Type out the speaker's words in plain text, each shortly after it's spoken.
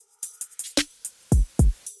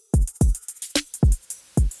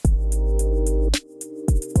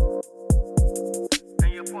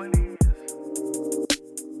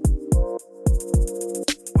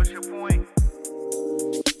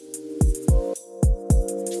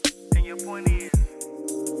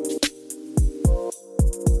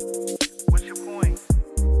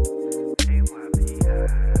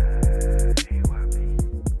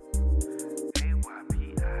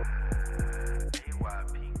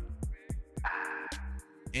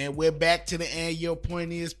And we're back to the And Your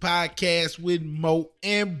Point Is podcast with Mo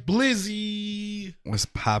and Blizzy. What's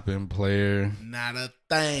poppin', player? Not a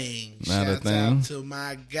thing. Not a Shouts thing. out to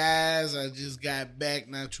my guys. I just got back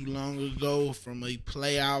not too long ago from a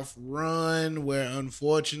playoff run where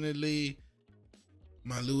unfortunately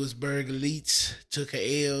my Lewisburg Elites took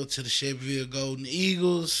a L to the Shelbyville Golden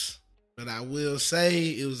Eagles. But I will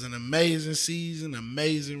say it was an amazing season,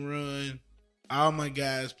 amazing run. All my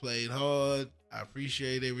guys played hard. I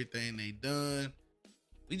appreciate everything they done.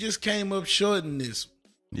 We just came up short in this.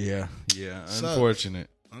 Yeah. Sucks.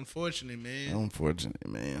 Unfortunate, man.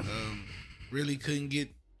 Really couldn't get,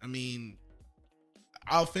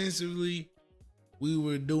 offensively, we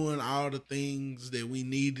were doing all the things that we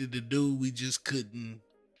needed to do. We just couldn't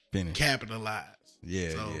Finish. capitalize.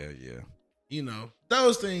 Yeah. You know,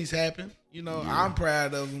 those things happen. You know, Yeah. I'm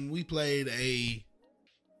proud of them. We played a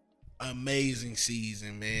amazing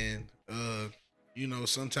season, man. You know,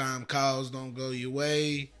 sometimes calls don't go your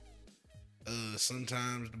way.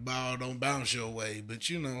 Sometimes the ball don't bounce your way. But,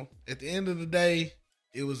 you know, at the end of the day,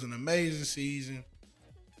 it was an amazing season.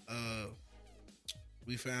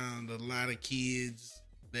 We found a lot of kids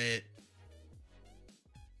that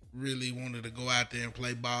really wanted to go out there and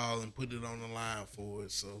play ball and put it on the line for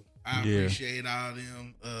us. So I appreciate all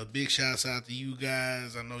them. Big shouts out to you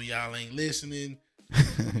guys. I know y'all ain't listening.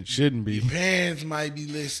 Shouldn't be. Your parents might be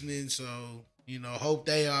listening, so, you know, hope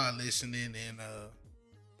they are listening. And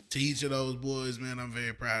to each of those boys, man, I'm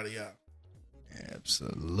very proud of y'all.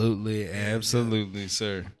 Absolutely,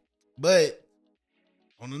 sir. But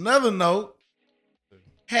on another note,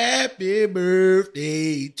 happy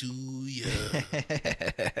birthday to you.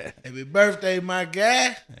 Happy birthday, my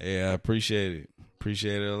guy. Yeah, I appreciate it.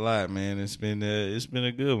 Appreciate it a lot, man. It's been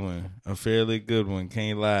a good one, a fairly good one.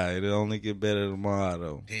 Can't lie. It'll only get better tomorrow,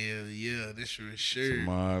 though. Hell yeah, that's for sure.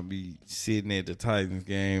 Tomorrow I'll be sitting at the Titans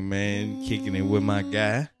game, man, kicking it with my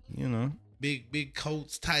guy. You know, big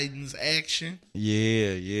Colts Titans action.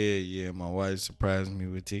 Yeah. My wife surprised me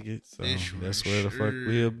with tickets, so that's where the fuck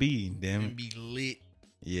we'll be. Damn it, be lit.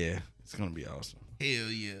 Yeah, it's gonna be awesome.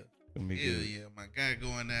 Hell yeah. Gonna be Hell good. yeah, my guy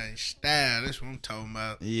going out in style. That's what I'm talking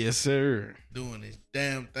about. Yes, sir. Doing his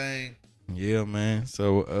damn thing. Yeah, man.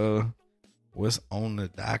 So, what's on the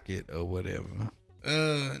docket or whatever?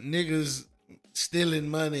 Niggas stealing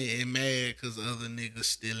money and mad because other niggas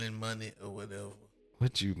stealing money or whatever.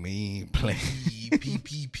 What you mean, play?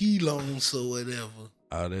 PPP loans or whatever.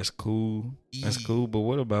 Oh, that's cool. That's cool. But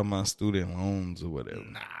what about my student loans or whatever?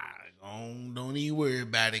 Nah, don't even worry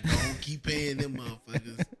about it. Go on, keep paying them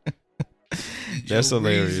motherfuckers. That's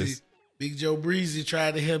hilarious. Big Joe Breezy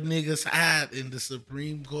tried to help niggas out, and the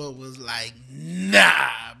Supreme Court was like, nah,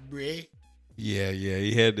 bruh. Yeah.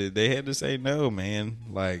 They had to say no, man.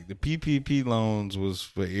 Like the PPP loans was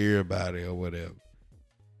for everybody or whatever.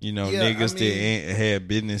 You know, niggas that had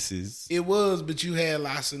businesses. It was, but you had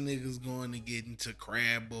lots of niggas going to get into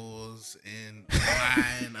crab balls and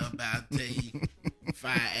lying about their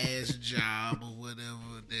fire-ass job or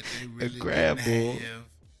whatever that they really didn't have.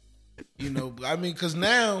 You know, because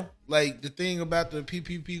now, like, the thing about the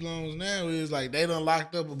PPP loans now is, like, they done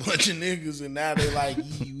locked up a bunch of niggas, and now they like,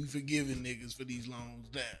 we forgiving niggas for these loans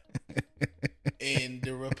now. And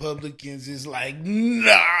the Republicans is like,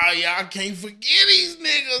 nah, y'all can't forgive these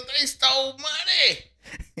niggas. They stole money.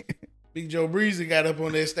 Big Joe Breezy got up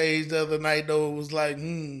on that stage the other night, though, and was like,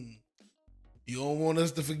 you don't want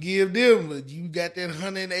us to forgive them, but you got that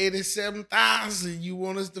 $187,000. You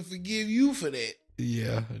want us to forgive you for that.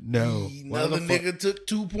 Yeah, no. Another nigga took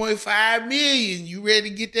 $2.5 million. You ready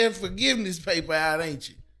to get that forgiveness paper out, ain't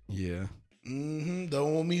you? Yeah.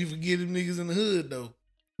 Don't want me to forgive them niggas in the hood, though.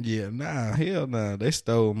 Yeah, nah, hell nah. They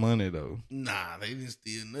stole money, though. Nah, they didn't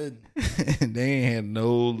steal nothing. They ain't had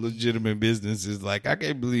no legitimate businesses. Like, I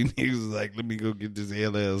can't believe niggas was like, let me go get this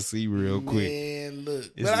LLC real quick. Man, look.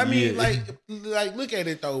 But I mean, like, look at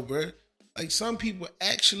it, though, bro. Like, some people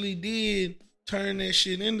actually did turn that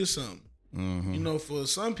shit into something. Mm-hmm. You know, for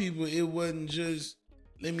some people, it wasn't just,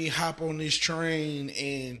 let me hop on this train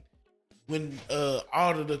and when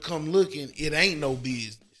auditor come looking, it ain't no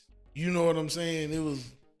business. You know what I'm saying? It was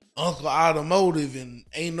Uncle Automotive and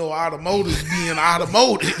ain't no automotives being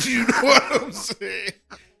automotive. You know what I'm saying?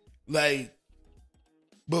 Like,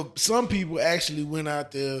 but some people actually went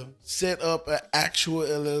out there, set up an actual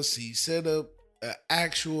LLC, set up an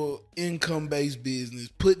actual income-based business,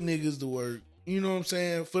 put niggas to work. You know what I'm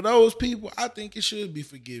saying? For those people, I think it should be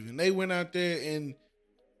forgiven. They went out there and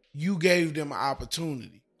you gave them an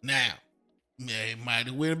opportunity. Now, they might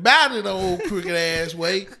have went about it the old crooked ass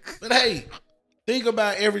way. But hey, think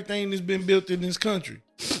about everything that's been built in this country.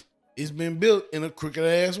 It's been built in a crooked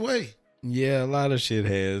ass way. Yeah, a lot of shit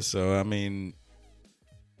has. So I mean,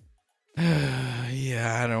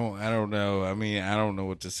 yeah, I don't know. I mean, I don't know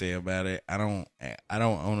what to say about it. I don't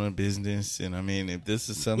own a business, and I mean, if this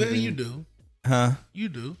is something, well, you do, huh? You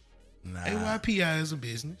do. Nah. AYPI is a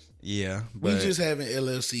business. Yeah, but we just haven't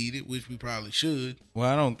LLC'd it, which we probably should.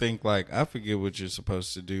 Well, I don't think I forget what you're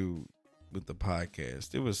supposed to do with the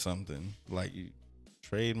podcast. It was something like you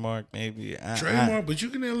trademark maybe. Trademark, but you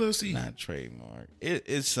can LLC. Not trademark.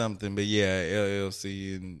 It's something, but yeah,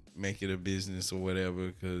 LLC and make it a business or whatever.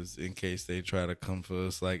 Because in case they try to come for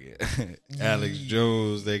us like Alex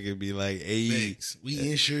Jones, they could be like, "Hey, thanks. We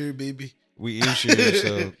insured, baby." We insured,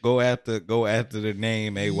 so go after the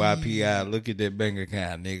name AYPI. Look at that bank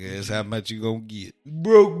account, nigga. That's how much you gonna get.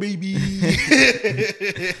 Broke, baby. Yeah,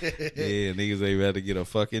 niggas ain't about to get a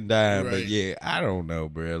fucking dime. Right. But yeah, I don't know,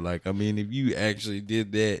 bro. Like, I mean, if you actually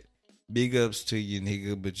did that, big ups to you,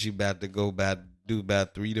 nigga. But you about to do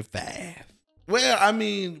about 3 to 5. Well, I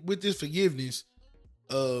mean, with this forgiveness,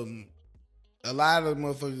 a lot of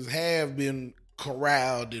motherfuckers have been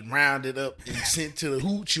corralled and rounded up and sent to the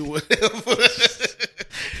hooch or whatever.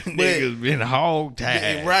 Niggas been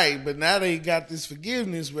hog-tied. Right, but now they got this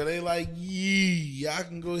forgiveness where they like, y'all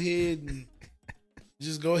can go ahead and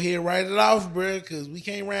just go ahead and write it off, bro, because we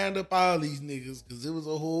can't round up all these niggas, because it was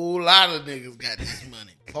a whole lot of niggas got this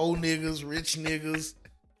money. Poor niggas, rich niggas,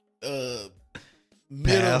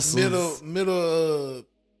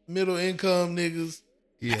 middle income niggas.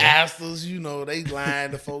 Yeah. Pastors, they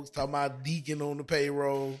lying to folks talking about deacon on the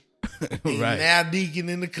payroll. Right. Now deacon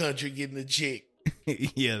in the country getting a check.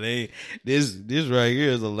 Yeah, this right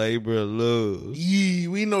here is a labor of love. Yeah,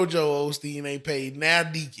 we know Joe Osteen ain't paid now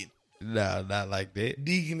deacon. Nah, not like that.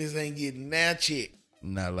 Deaconess ain't getting now check.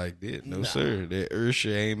 Not like that. No, sir. That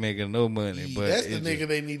Ursha ain't making no money. Yeah, but that's the nigga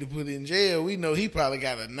they need to put in jail. We know he probably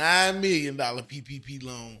got a $9 million PPP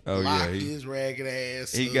loan. Oh, Locked yeah. his ragged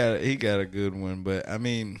ass. He got a good one. But, I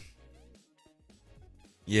mean,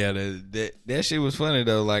 yeah, that shit was funny,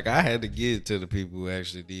 though. Like, I had to get it to the people who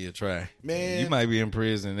actually did try. Man. You might be in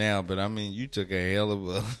prison now, but, I mean, you took a hell of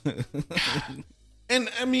a... And,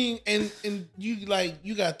 I mean, and you got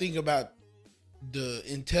to think about the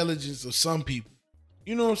intelligence of some people.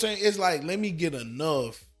 You know what I'm saying? It's like, let me get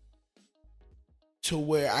enough to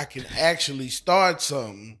where I can actually start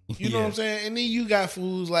something. You know what I'm saying? And then you got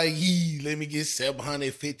fools like, let me get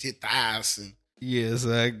 750,000. Yeah,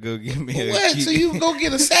 so I can go get me what? So you go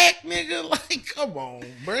get a sack, nigga? Like, come on,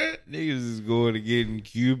 bruh. Niggas is going to getting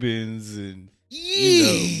Cubans and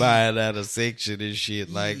buying out a section and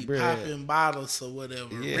shit. Like, bruh. Popping bottles or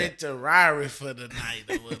whatever. Yeah. Rent a Rari for the night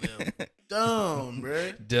or whatever. Dumb,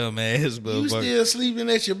 bro. Dumbass motherfucker. You still sleeping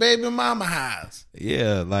at your baby mama house.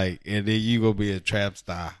 Yeah, like, and then you gonna be a trap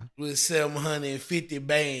star. With 750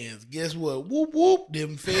 bands. Guess what? Whoop, whoop.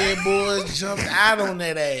 Them Fed boys jumped out on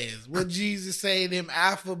that ass. What Jesus say, them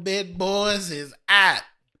alphabet boys is out.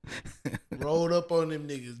 Rolled up on them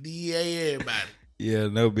niggas. DEA everybody. Yeah,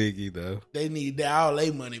 no biggie, though. They need all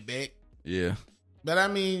their money back. Yeah. But, I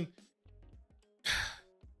mean...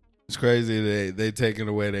 It's crazy they taking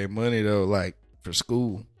away their money though, like for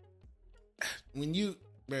school. When he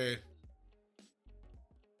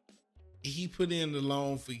put in the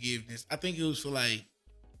loan forgiveness. I think it was for like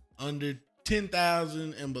under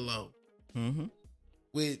 10,000 and below. Mm-hmm.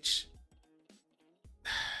 Which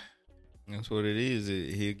that's what it is.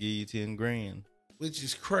 He'll give you 10 grand. Which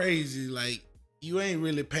is crazy. Like, you ain't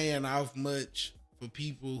really paying off much for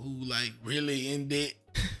people who like really in debt.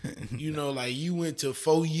 Like you went to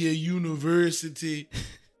 4-year university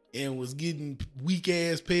and was getting weak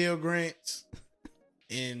ass Pell Grants,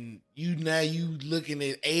 and you looking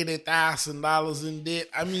at $80,000 in debt.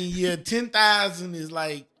 I mean, yeah, 10,000 is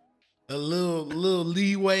like a little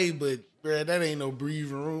leeway, but bruh, that ain't no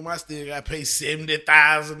breathing room. I still got to pay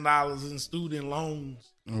 $70,000 in student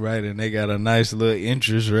loans. Right, and they got a nice little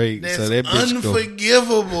interest rate. That's so that bitch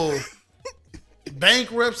unforgivable.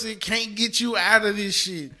 Bankruptcy can't get you out of this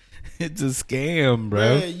shit. It's a scam, bro.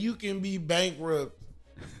 Bruh, you can be bankrupt.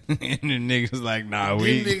 And the niggas like, nah,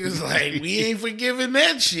 we ain't forgiving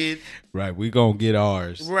that shit. Right, we gonna get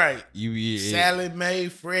ours. Right. Sally Mae,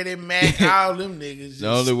 Freddie Mac, all them niggas.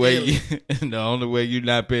 The only way you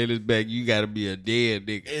not paying this back, you gotta be a dead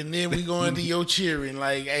nigga. And then we go into your cheering,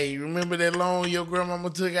 like, hey, remember that loan your grandmama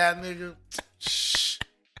took out, nigga? Shh.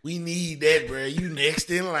 We need that, bro. You next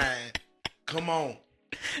in line. Come on.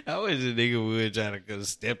 I wish a nigga would try to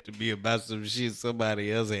step to me about some shit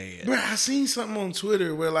somebody else had. Bro, I seen something on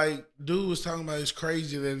Twitter where like dude was talking about it's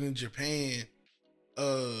crazy that in Japan,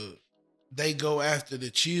 they go after the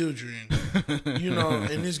children You know,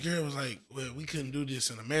 and this girl was like, well, we couldn't do this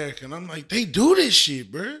in America. And I'm like, they do this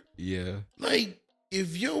shit, bro. Yeah. Like,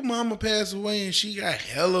 if your mama passed away and she got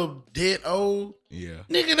hella dead old, yeah,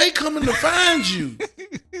 nigga, they coming to find you.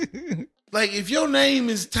 Like, if your name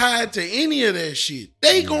is tied to any of that shit,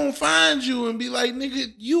 they gonna find you and be like,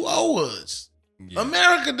 nigga, you owe us. Yeah.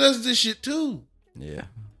 America does this shit too. Yeah.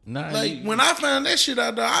 Nah, like, when I found that shit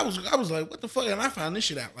out there, I was like, what the fuck? And I found this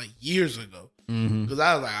shit out like years ago. Because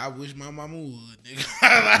I was like, I wish my mama would, nigga.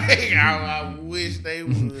 Like, I wish they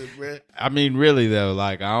would, bro. I mean, really, though,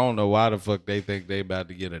 like, I don't know why the fuck they think they about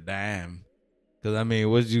to get a dime. Because, I mean,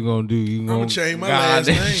 what you going to do? You going to change my last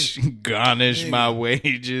name. Garnish my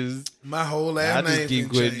wages. My whole last name. I just keep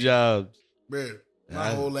quitting jobs. Bro,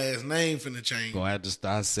 my whole last name finna change. Gonna have to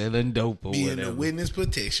start selling dope or whatever. Be in the witness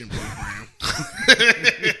protection program.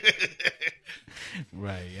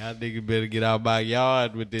 Right. Y'all niggas better get out my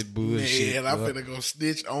yard with that bullshit. Man, I'm finna go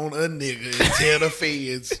snitch on a nigga and tell the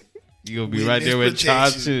feds. You gonna be right there with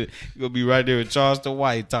Charleston. You gonna be right there with Charleston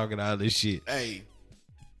White talking all this shit. Hey,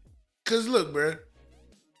 cause look, bro,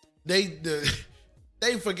 they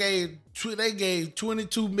gave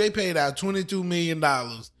 22. They paid out $22 million,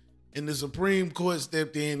 and the Supreme Court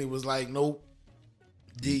stepped in. It was like, nope,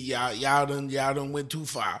 y'all done went too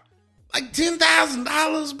far. Like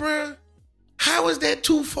 $10,000, bro. How is that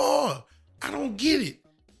too far? I don't get it.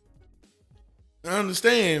 I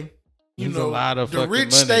understand. You know, a lot of the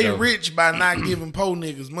rich stay rich by not giving poor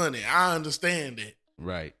niggas money. I understand that.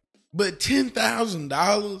 Right. But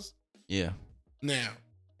 $10,000? Yeah. Now,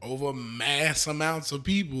 over mass amounts of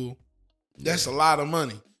people, that's a lot of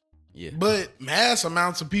money. Yeah. But mass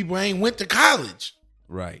amounts of people ain't went to college.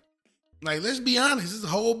 Right. Like, let's be honest. There's a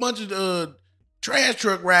whole bunch of trash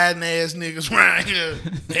truck riding ass niggas right here.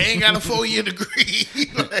 They ain't got a 4-year degree.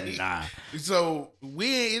 Like, nah. So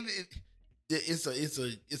it's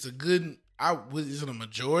a good. Is it a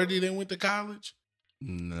majority that went to college?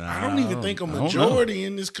 No, I don't even think a majority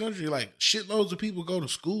in this country. Like, shitloads of people go to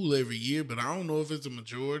school every year, but I don't know if it's a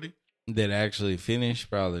majority that actually finish.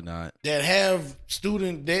 Probably not. That have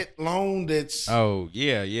student debt loan. That's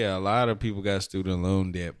a lot of people got student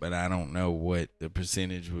loan debt, but I don't know what the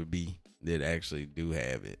percentage would be that actually do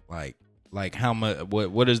have it. Like how much?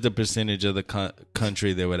 What is the percentage of the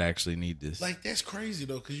country that would actually need this? Like, that's crazy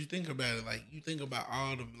though, because you think about it. Like, you think about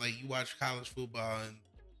all the, like, you watch college football and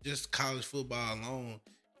just college football alone,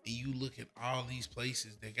 and you look at all these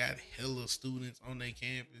places that got hella students on their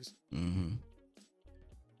campus. Mm-hmm.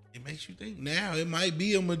 It makes you think now it might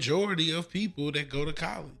be a majority of people that go to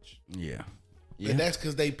college. Yeah. But that's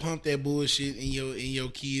because they pump that bullshit in your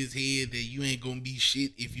kid's head that you ain't gonna be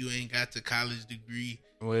shit if you ain't got the college degree.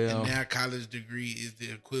 Well, and now college degree is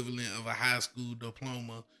the equivalent of a high school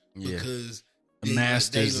diploma because they lied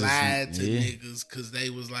to niggas because they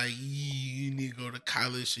was like, you need to go to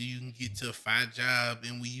college so you can get to a fire job,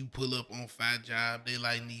 and when you pull up on fire job, they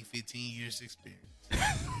like need 15 years experience.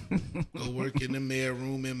 Go work in the mail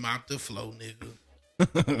room and mop the floor, nigga.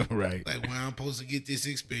 Right. Like, where I'm supposed to get this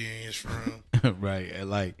experience from. Right. And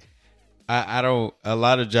like, I don't, a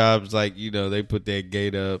lot of jobs, like, you know, they put that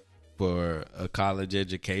gate up for a college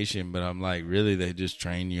education, but I'm like, really, they just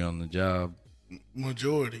train you on the job.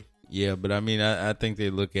 Majority. Yeah, but I mean, I think they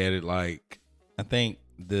look at it like, I think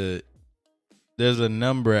there's a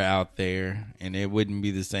number out there, and it wouldn't be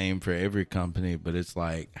the same for every company, but it's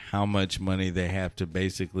like how much money they have to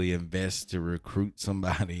basically invest to recruit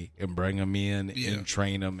somebody and bring them in and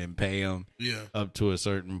train them and pay them up to a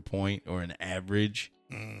certain point or an average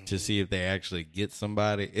to see if they actually get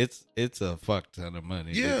somebody. It's a fuck ton of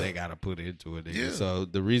money that they got to put into it. Yeah. So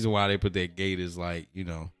the reason why they put that gate is like, you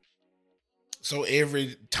know, so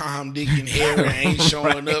every Tom, Dick, and Harry ain't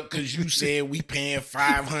showing up because you said we paying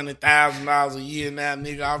 $500,000 a year now,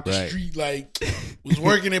 nigga, off the street. Like, was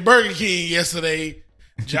working at Burger King yesterday.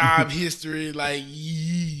 Job history, like,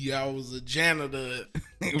 I was a janitor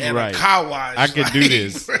at a car wash. I could do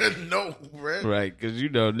this. No, bro. Right, because, you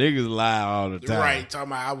know, niggas lie all the time. Right,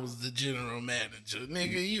 talking about I was the general manager.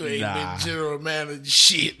 Nigga, you ain't been general manager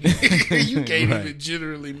shit. You can't even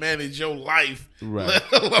generally manage your life,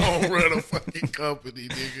 let alone run a fucking company,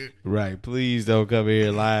 nigga. Right, please don't come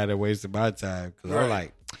here lying and wasting my time. Because I'm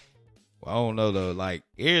like, well, I don't know, though. Like,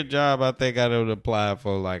 every job I think I would apply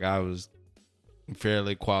for, like, I was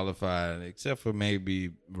fairly qualified, except for maybe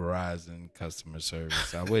Verizon customer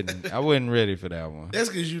service. I wasn't ready for that one. That's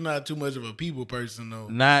because you're not too much of a people person, though.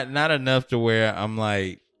 Not enough to where I'm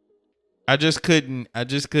like, I couldn't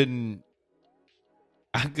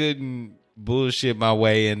bullshit my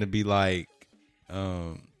way in to be like,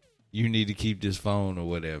 you need to keep this phone or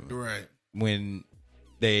whatever. Right. When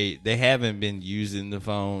they haven't been using the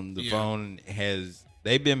phone. The phone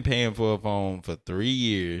they've been paying for a phone for 3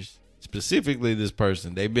 years. Specifically, this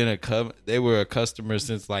person, they were a customer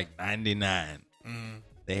since like 99.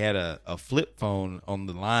 They had a flip phone on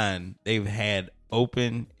the line. They've had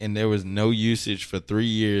open, and there was no usage for 3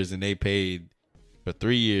 years, and they paid for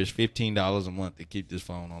 3 years $15 a month to keep this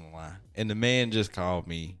phone on the line. And the man just called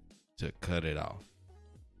me to cut it off.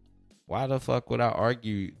 Why the fuck would I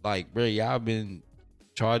argue? Like, bro, y'all been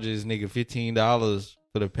charging this nigga $15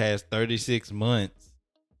 for the past 36 months.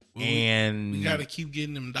 Well, and we gotta keep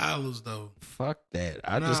getting them dollars though. Fuck that.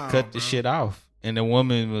 I just cut the shit off. And the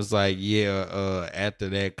woman was like, yeah, after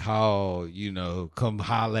that call, come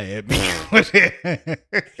holler at me.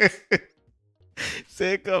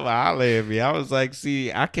 Said, come holler at me. I was like,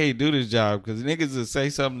 see, I can't do this job because niggas will say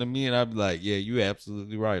something to me and I'd be like, yeah, you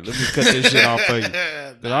absolutely right. Let me cut this shit off for you.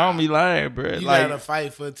 Because I don't be lying, bro. You gotta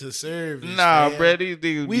fight for to service. Nah, man. Bro, these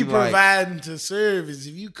niggas we providing to service.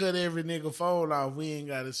 If you cut every nigga phone off, we ain't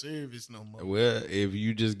got a service no more. Well, if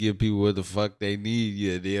you just give people what the fuck they need,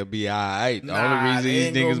 yeah, they'll be all right. The only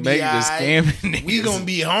reason these niggas make this scamming niggas. We gonna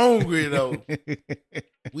be hungry, though.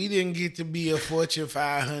 We didn't get to be a Fortune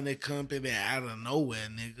 500 company out of nowhere,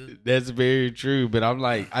 nigga. That's very true. But I'm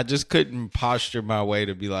like, I just couldn't posture my way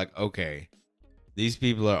to be like, okay, these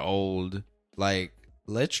people are old. Like,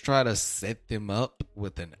 let's try to set them up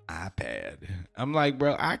with an iPad. I'm like,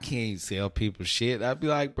 bro, I can't sell people shit. I'd be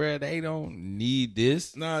like, bro, they don't need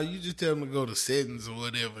this. Nah, you just tell them to go to settings or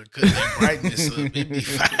whatever, cut that brightness up, it'd be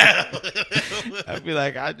fine. I'd be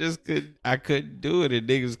like, I couldn't do it. And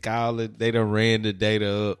niggas call it, they done ran the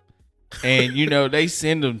data up. And, they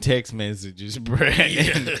send them text messages, bro.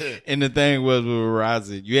 Yeah. And the thing was with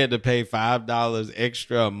Verizon, you had to pay $5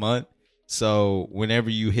 extra a month. So whenever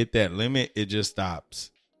you hit that limit, it just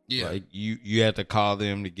stops. Yeah. Like you have to call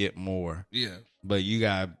them to get more. Yeah. But you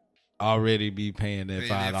got to already be paying that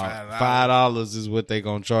 $5. $5 is what they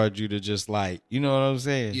going to charge you to just you know what I'm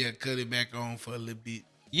saying? Yeah, cut it back on for a little bit.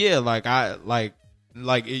 Yeah,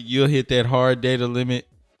 you'll hit that hard data limit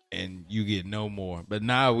and you get no more. But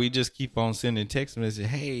now we just keep on sending text messages.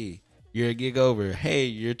 Hey, you're a gig over. Hey,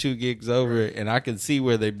 you're 2 gigs over. And I can see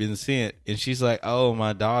where they've been sent. And she's like, oh,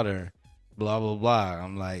 my daughter. Blah, blah, blah.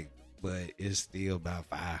 I'm like, but it's still about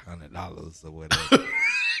 $500 or whatever.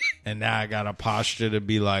 And now I got a posture to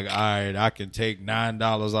be like, all right, I can take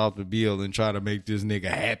 $9 off the bill and try to make this nigga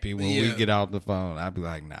happy when we get off the phone. I'd be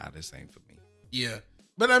like, nah, this ain't for me. Yeah.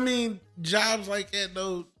 But I mean, jobs like that,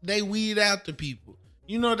 though, they weed out the people.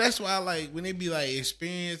 That's why, when they be like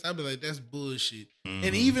experience, I be like, that's bullshit. Mm-hmm.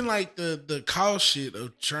 And even the cost shit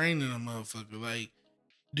of training a motherfucker,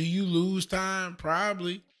 do you lose time?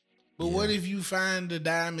 Probably. But what if you find the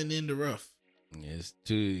diamond in the rough? It's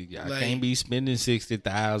too. I can't be spending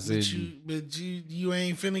 $60,000. But you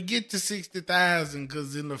ain't finna get to $60,000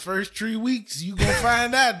 because in the first 3 weeks you gonna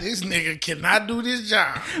find out this nigga cannot do this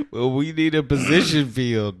job. Well, we need a position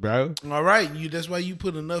field, bro. All right, that's why you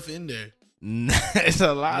put enough in there. It's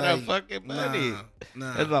a lot of fucking money.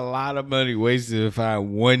 Nah. That's a lot of money wasted to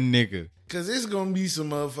find one nigga. Cause it's gonna be some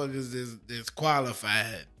motherfuckers that's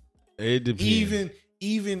qualified. It depends.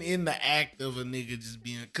 Even in the act of a nigga just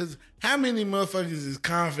being, because how many motherfuckers is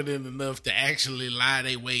confident enough to actually lie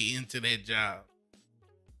their way into that job?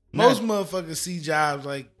 Most motherfuckers see jobs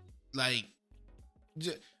like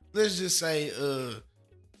let's just say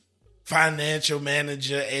financial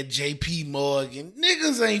manager at JP Morgan.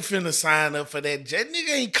 Niggas ain't finna sign up for that.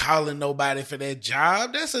 Nigga ain't calling nobody for that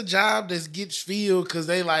job. That's a job that gets filled because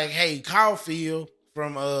they like, hey, call Phil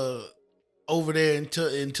from over there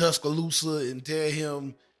in Tuscaloosa and tell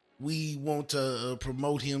him we want to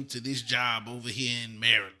promote him to this job over here in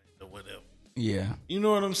Maryland or whatever. Yeah. You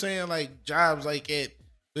know what I'm saying? Like jobs like that,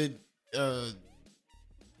 but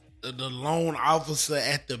the loan officer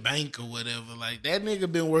at the bank or whatever, like that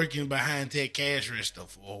nigga been working behind that cash register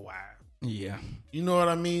for a while. Yeah. You know what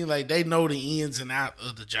I mean? Like they know the ins and outs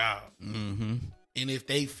of the job. Mm-hmm. And if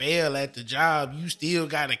they fail at the job, you still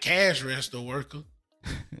got a cash register worker.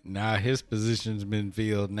 Nah, his position's been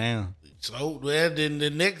filled now. So, then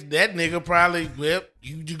that nigga probably,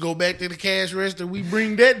 you just go back to the cash register. We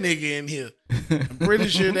bring that nigga in here. I'm pretty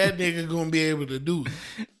sure that nigga gonna be able to do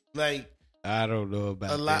it. Like, I don't know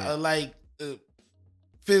about a lot of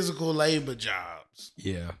physical labor jobs.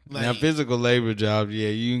 Yeah. Now, physical labor jobs,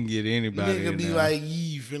 you can get anybody. Nigga be like,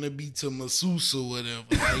 you finna be to masseuse or whatever.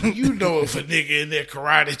 Like, you know if a nigga in there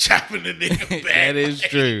karate chopping the nigga back. That is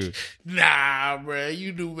true. Nah, bro.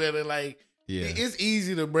 You do better. Like, yeah. It's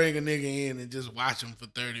easy to bring a nigga in and just watch him for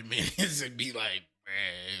 30 minutes and be like,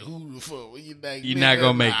 man, who the fuck? You're not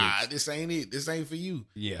gonna make it. This ain't it. This ain't for you.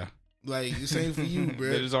 Yeah. Like, this ain't for you,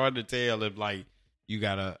 bro. But it's hard to tell if like you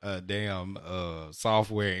got a damn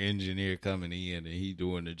software engineer coming in and he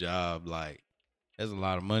doing the job. Like, that's a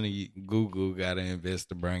lot of money Google got to invest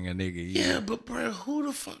to bring a nigga in. Yeah, but bro, who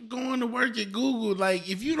the fuck going to work at Google? Like,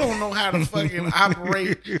 if you don't know how to fucking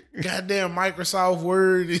operate goddamn Microsoft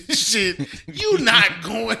Word and shit, you not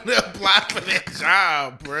going to apply for that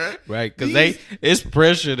job, bro. Right, because it's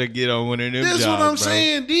pressure to get on one of them jobs. That's what I'm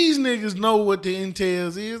saying. These niggas know what the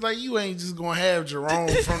entails is. Like, you ain't just going to have Jerome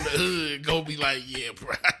from the hood go be like, yeah,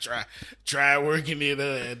 bro, I try working at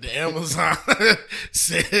the Amazon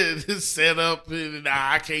set up and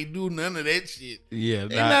I can't do none of that shit. Yeah,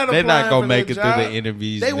 they're not gonna make it through the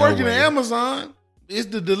interviews. They working at Amazon. It's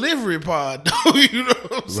the delivery pod, though. You know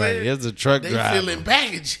what I'm saying? Right, it's a truck driver. They filling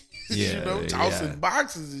packages, yeah, tossing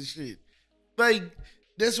boxes and shit. Like,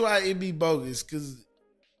 that's why it be bogus.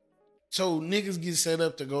 So niggas get set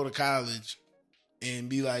up to go to college and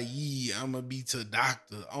be like, I'm gonna be to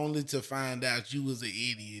doctor, only to find out you was an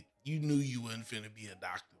idiot. You knew you wasn't finna be a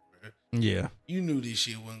doctor, bro. Yeah. You knew this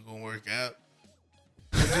shit wasn't gonna work out.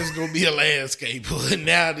 I'm just gonna be a landscaper. And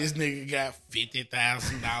now this nigga got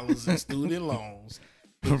 $50,000 in student loans.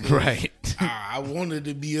 Right. I wanted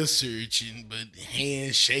to be a surgeon, but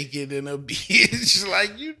hands shaking in a bitch.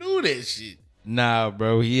 Like, you knew that shit. Nah,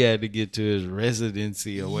 bro, he had to get to his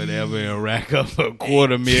residency or whatever and rack up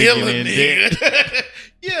 $250,000 in debt.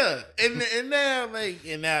 Yeah, and now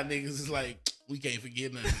niggas is like, we can't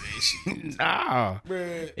forget none of that shit. Nah,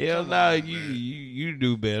 bro. Hell no, you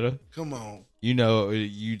do better. Come on. You know,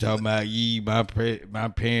 you talking about my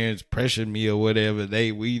parents pressured me or whatever.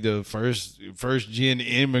 We the first gen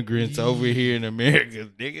immigrants over here in America,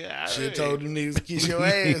 nigga. Should told them niggas to kiss your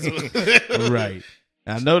ass. Right.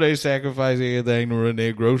 I know they sacrifice everything to run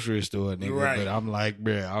their grocery store, nigga. Right. But I'm like,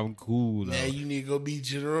 bro, I'm cool though. Now you need to go be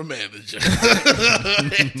general manager at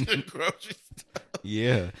the grocery store.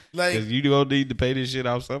 Yeah, like, because you gonna need to pay this shit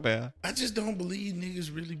off somehow. I just don't believe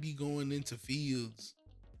niggas really be going into fields.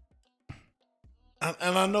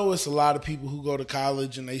 And I know it's a lot of people who go to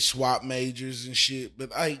college and they swap majors and shit,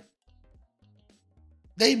 but like,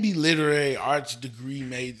 they be literary arts degree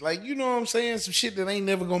made. Like, you know what I'm saying? Some shit that ain't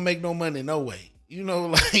never gonna make no money, no way. You know,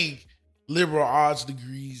 like liberal arts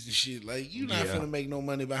degrees and shit. Like, you not finna make no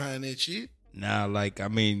money behind that shit. Nah, like, I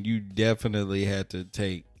mean, you definitely had to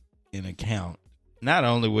take in account not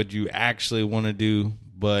only what you actually want to do,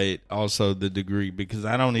 but also the degree, because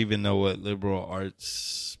I don't even know what liberal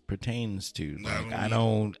arts pertains to. Like, I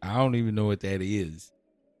don't even know what that is.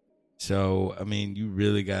 So, I mean, you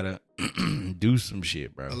really gotta do some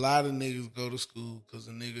shit, bro. A lot of niggas go to school because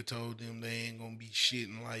a nigga told them they ain't gonna be shit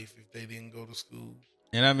in life if they didn't go to school.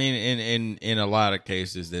 And I mean, in a lot of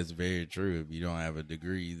cases, that's very true. If you don't have a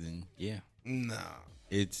degree, then yeah. Nah.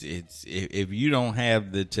 It's if you don't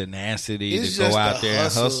have the tenacity to go out there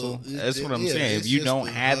and hustle, that's what I'm saying. If you don't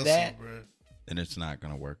have that, bro, then it's not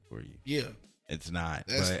gonna work for you. Yeah, it's not.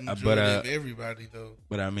 That's the majority of everybody though.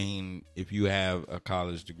 But I mean, if you have a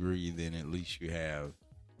college degree, then at least you have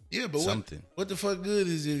something. What the fuck good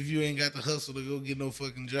is it if you ain't got the hustle to go get no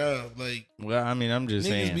fucking job? Like, well, I mean, I'm just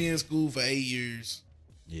saying, niggas be in school for 8 years.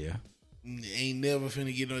 Yeah, ain't never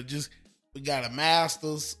finna get no. We got a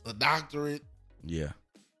master's, a doctorate. Yeah.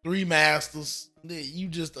 3 masters. You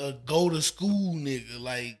just a go to school nigga.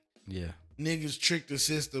 Like, yeah, niggas trick the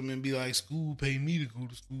system and be like, school pay me to go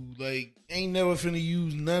to school. Like, ain't never finna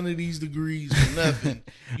use none of these degrees for nothing.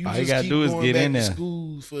 You all just you gotta keep do is going get back in there. to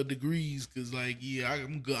school for degrees because, like, yeah,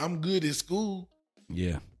 I'm good at school.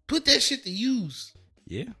 Yeah, put that shit to use.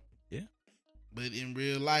 Yeah. But in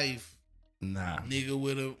real life, nah, nigga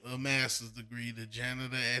with a master's degree, the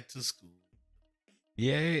janitor at the school.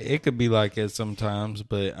 Yeah, it could be like that sometimes,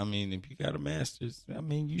 but I mean, if you got a master's, I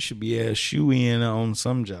mean, you should be a shoe-in on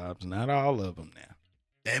some jobs, not all of them now.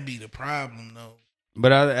 That'd be the problem, though.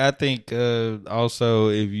 But I think also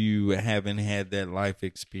if you haven't had that life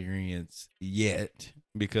experience yet,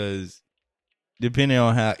 because depending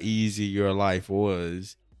on how easy your life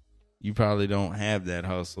was, you probably don't have that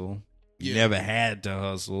hustle. You never had to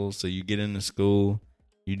hustle, so you get into school.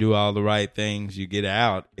 You do all the right things, you get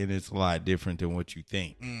out, and it's a lot different than what you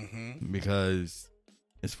think. Mm-hmm. Because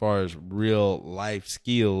as far as real life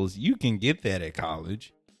skills, you can get that at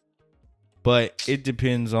college, but it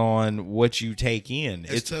depends on what you take in.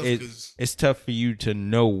 It's tough for you to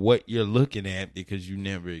know what you're looking at because you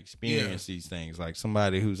never experienced these things. Like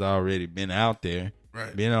somebody who's already been out there,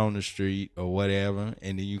 been on the street or whatever,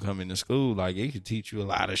 and then you come into school, like it could teach you a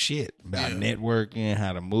lot of shit about networking,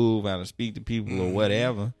 how to move, how to speak to people or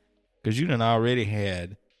whatever, because you done already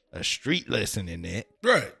had a street lesson in that.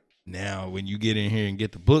 Right. Now, when you get in here and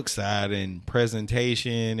get the book side and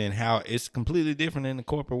presentation and how it's completely different in the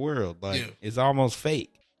corporate world, like it's almost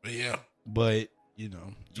fake. Yeah, but you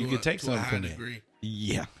know, you can take something from it.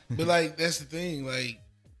 Yeah, but like that's the thing, like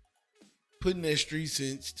putting that street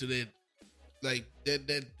sense to that, like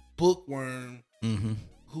that bookworm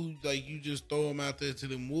who like you just throw him out there to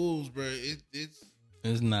them wolves, bro.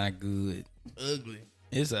 It's not good. Ugly.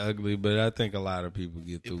 It's ugly, but I think a lot of people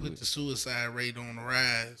get through it. Put the suicide rate on the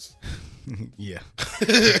rise. Yeah.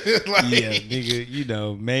 Yeah, nigga, you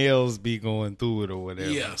know, males be going through it or whatever.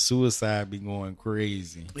 Yeah. Suicide be going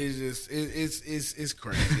crazy. It's just, it's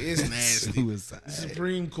crazy. It's nasty. Suicide. The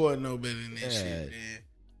Supreme Court know better than that shit, man.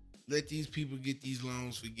 Let these people get these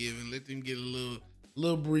loans forgiven. Let them get a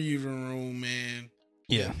little breathing room, man.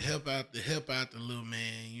 Yeah. Help out the little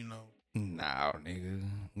man, you know. Nah, nigga.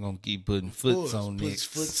 I'm gonna keep putting foots on necks.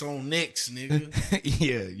 Foots on necks, nigga.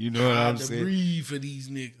 Yeah, you know what I'm saying? Breathe for these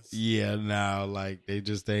niggas. Yeah, nah, like they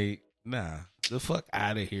just ain't. Nah, the fuck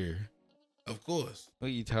out of here. Of course. What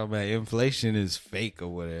you talking about? Inflation is fake or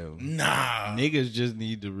whatever. Nah. Niggas just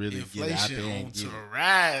need to really get out there and get it.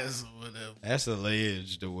 Rise or whatever. That's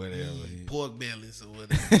alleged or whatever. Pork bellies or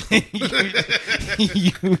whatever.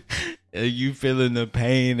 you feeling the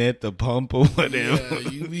pain at the pump or whatever. Yeah,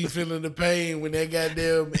 you be feeling the pain when that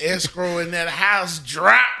goddamn escrow in that house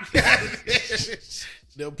drop.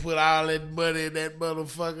 They'll put all that money in that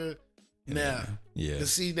motherfucker. Now, to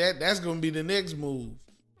see that's going to be the next move.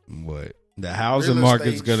 What? The housing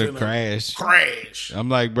market's gonna crash. I'm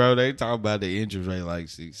like, bro, they talk about the interest rate like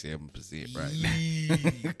 6-7%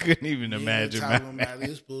 right now. Couldn't even imagine. Talking about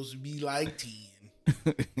it's supposed to be like 10.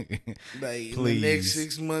 Like in the next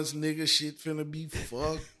 6 months, nigga, shit finna be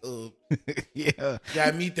fucked up. Yeah,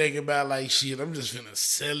 got me thinking about like shit. I'm just finna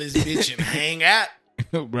sell this bitch and hang out.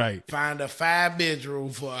 Right. Find a 5-bedroom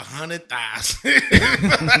for $100,000.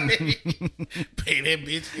 Pay that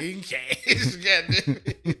bitch in cash.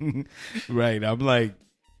 Right. I'm like,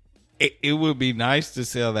 it would be nice to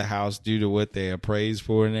sell the house due to what they appraised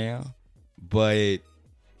for now, but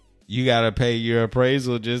you gotta pay your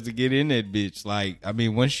appraisal just to get in that bitch. Like, I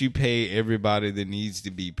mean, once you pay everybody that needs to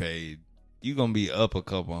be paid, you're gonna be up a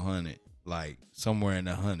couple hundred, like somewhere in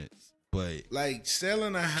the hundreds. But like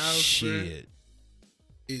selling a house, shit.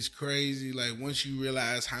 It's crazy. Like once you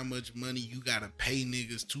realize how much money you gotta pay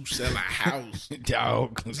niggas to sell a house,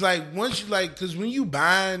 dog. It's like once you like, cause when you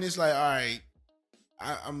buying, it's like, all right,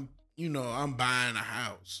 I'm buying a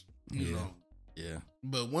house, you know. Yeah.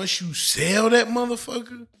 But once you sell that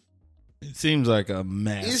motherfucker, it seems like a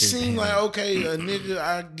massive. It seems like okay, a nigga,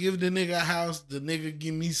 I give the nigga a house, the nigga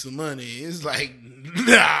give me some money. It's like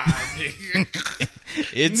nah, nigga.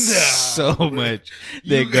 It's so much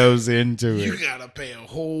that goes into it. You gotta pay a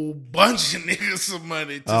whole bunch of niggas some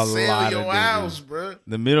money to sell your house, bro.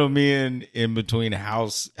 The middlemen in between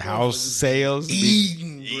house sales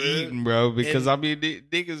eating, bro. Because I mean,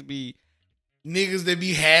 niggas that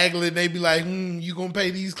be haggling. They be like, you gonna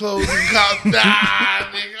pay these closing costs? Nah,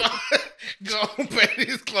 nigga. Go pay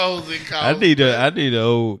his closing costs. I need an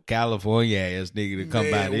old California ass nigga to come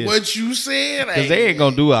by this. What you said? Because they ain't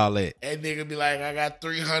gonna do all that. That nigga be like, I got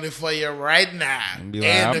 $300 for you right now, and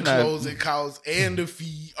the closing costs and the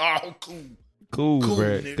fee. All cool,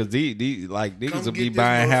 bro. Because these niggas will be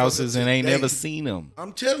buying houses and ain't never seen them.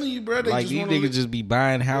 I'm telling you, bro. Like these niggas just be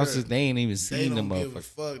buying houses, they ain't even seen them.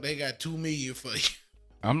 Fuck, they got $2 million for you.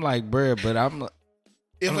 I'm like, bro, but I'm.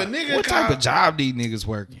 If a nigga what type of job these niggas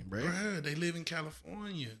working, bro? Bruh, they live in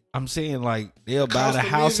California. I'm saying like they'll buy the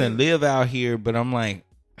house and live out here, but I'm like,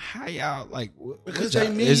 how y'all like? Because they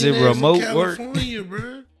is it remote in work? California,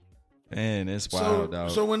 bro. Man, it's wild,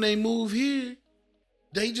 dog. So when they move here,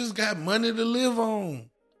 they just got money to live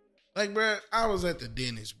on. Like, bro, I was at the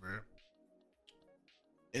dentist, bro,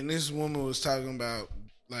 and this woman was talking about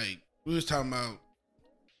like we was talking about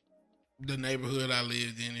the neighborhood I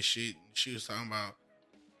lived in and shit. And she was talking about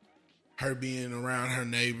her being around her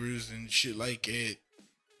neighbors and shit like that.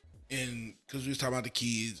 And because we was talking about the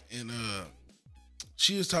kids. And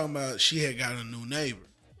she was talking about she had got a new neighbor.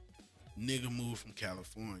 Nigga moved from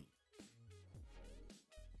California.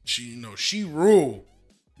 She rural.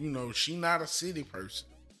 She not a city person.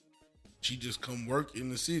 She just come work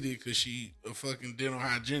in the city because she a fucking dental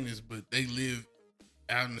hygienist, but they live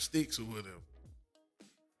out in the sticks or whatever.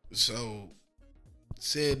 So,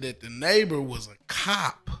 said that the neighbor was a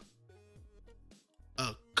cop.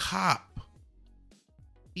 A cop.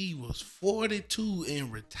 He was 42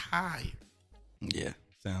 and retired. Yeah,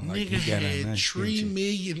 sound like nigga he got had a nice $3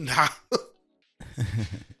 million.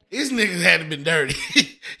 This nigga had to been dirty.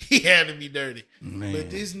 He had to be dirty. Man. But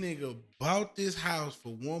this nigga bought this house for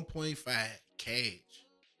 1.5 cash.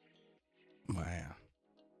 Wow.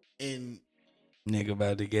 And nigga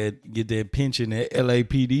about to get that pension, that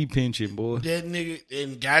LAPD pension, boy. That nigga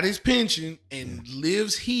and got his pension and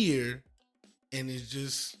lives here and is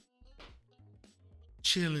just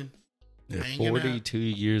chilling. They're 42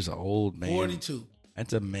 years old, man. 42.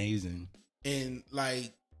 That's amazing. And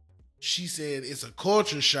like she said, it's a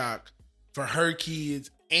culture shock for her kids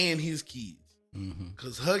and his kids.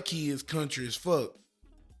 Because her kids country as fuck.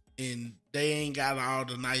 And they ain't got all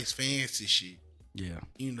the nice fancy shit. Yeah.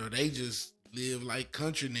 You know, they just live like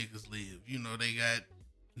country niggas live. You know, they got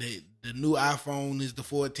the new iPhone is the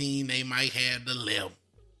 14. They might have the 11.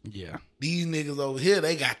 Yeah. These niggas over here,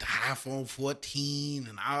 they got the iPhone 14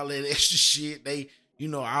 and all that extra shit. They, you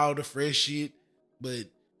know, all the fresh shit. But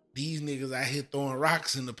these niggas out here throwing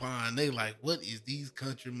rocks in the pond. They like, what is these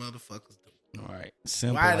country motherfuckers doing? All right.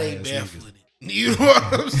 Simple. Why they barefooted? You know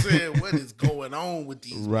what I'm saying? What is going on with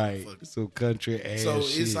these motherfuckers? So country ass So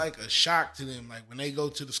shit. it's like a shock to them. Like when they go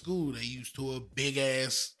to the school, they used to a big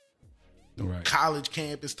ass college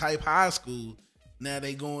campus type high school. Now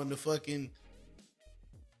they going to fucking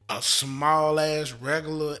a small ass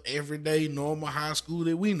regular everyday normal high school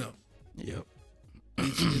that we know. Yep.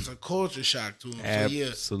 It's a culture shock to them.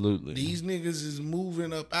 Absolutely. So yeah, these niggas is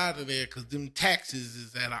moving up out of there because them taxes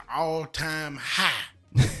is at an all-time high.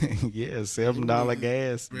 Yeah, $7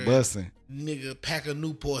 gas busting. Nigga, pack of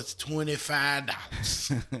Newport's $25.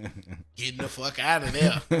 Getting the fuck out of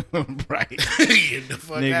there. Right. Getting the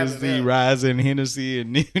fuck out Niggas of there. see rising Hennessy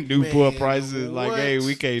and Newport prices what? like, hey,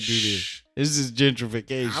 we can't do this. This is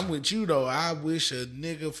gentrification. I'm with you though. I wish a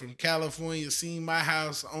nigga from California seen my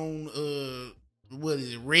house on what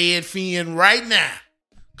is it, Redfin right now.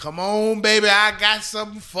 Come on, baby, I got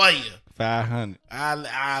something for you. 500. I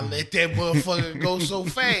let that motherfucker go so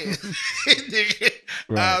fast.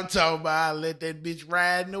 I'm talking about I let that bitch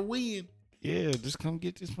ride in the wind. Yeah, just come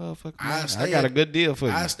get this motherfucker. I got a good deal for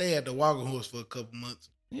you. I stay at the Walking Horse for a couple months.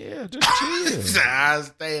 Yeah, just chill. I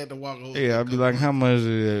stay at the Walking Horse. Yeah, I'd be like, how much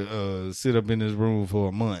sit up in this room for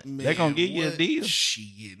a month? They gonna give you a deal.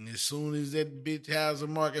 Shit, and as soon as that bitch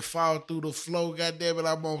housing market fall through the floor, goddamn it,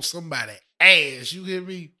 I'm on somebody ass. You hear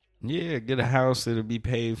me? Yeah, get a house that'll be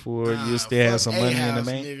paid for. You'll still have some money in the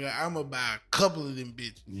bank. Nigga, I'm gonna buy a couple of them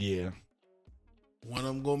bitches. Yeah. One of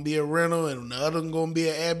them gonna be a rental and the other one gonna be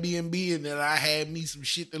an Airbnb, and then I had me some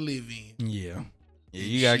shit to live in. Yeah. Yeah,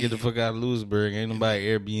 you gotta get the fuck out of Lewisburg. Ain't nobody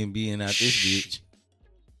Airbnb and out this bitch.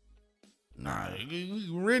 Nah, we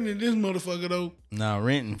renting this motherfucker though. Nah,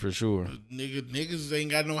 renting for sure. Niggas ain't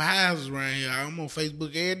got no houses around here. I'm on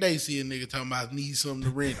Facebook every day see a nigga talking about need something to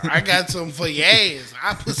rent. I got something for your ass.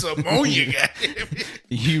 I put something on you, goddamn.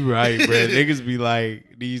 You right, bruh. Niggas be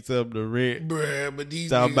like, need something to rent. Bruh, but these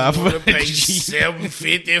talking niggas want to pay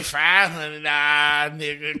 $750, $500. Nah,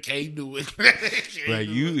 nigga, can't do it. Right,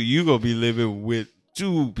 you gonna be living with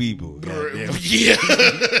two people. Goddamn. Yeah.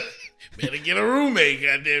 Better get a roommate,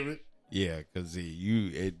 goddamn it. Yeah, because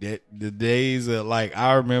the days of like,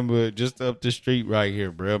 I remember just up the street right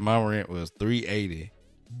here, bro. My rent was $380.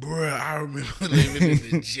 Bruh, I remember living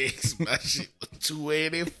in the Jakes. My shit was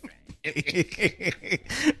 $280.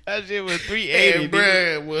 That shit was $380. And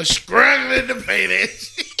bruh was struggling to pay that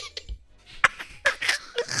shit.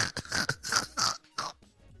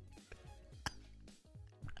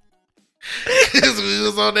 Cause we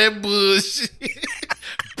was on that bullshit.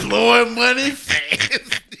 Blowing money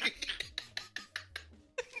fast.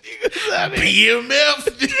 BMF,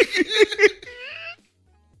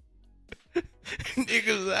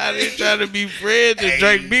 niggas out here trying to be friends and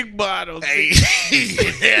drink big bottles. Hey,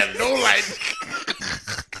 yeah, no like.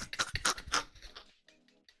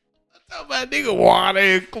 I'm talking about nigga water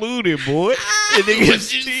included, boy. And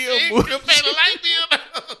niggas still, boy.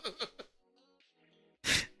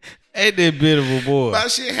 Ain't that bit of a boy? My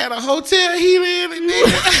shit had a hotel heater in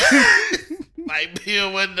it. My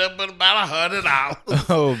bill wasn't up but about $100.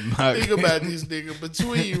 Oh my! Think about this nigga.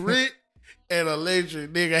 Between rent and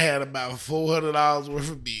electric, nigga had about $400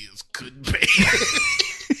 worth of bills. Couldn't pay.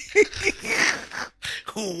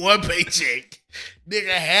 One paycheck.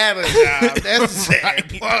 Nigga had a job. That's the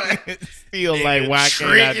sad part. Feel nigga like why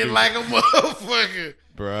can't I do like a motherfucker.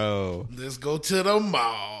 Bro, let's go to the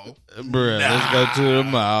mall. Bro, let's go to the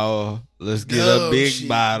mall. Let's get a big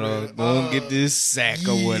bottle. Go and get this sack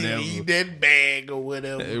or whatever. Need that bag or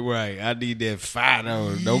whatever. Right. I need that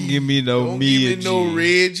 $5. Don't give me no Don't give me no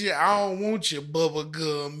Reggie. I don't want your bubble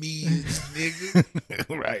gum meals, nigga.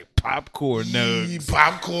 Right. Popcorn nugs.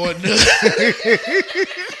 Popcorn nugs.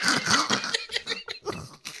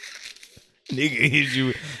 Nigga hit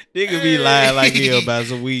you. Nigga be lying like he about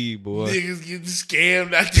some weed, boy. Niggas getting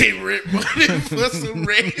scammed out their rent money for some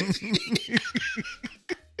Reggie.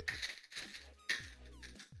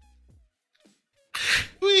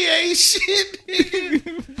 ain't shit,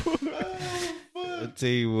 nigga. I tell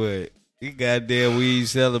you what, you goddamn weed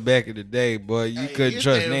seller back in the day, boy. You couldn't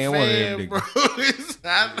trust man one of them niggas.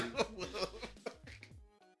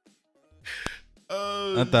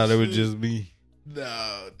 I thought it was just me.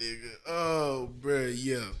 No, nigga. Oh, bro,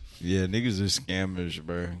 yeah. Yeah, niggas are scammers,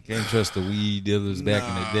 bro. Can't trust the weed dealers back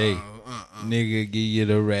in the day. Nigga give you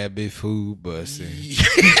the rabbit food busting.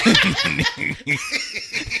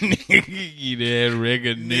 Nigga give you that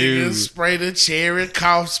regular Nigga spray the cherry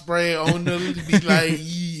cough spray on them to be like,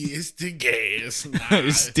 yeah, it's the gas. Nah,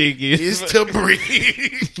 it's sticky. It's to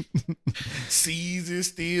breathe. Season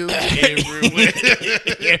still everywhere.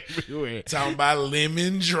 Everywhere. Talking about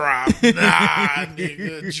lemon drop. Nah,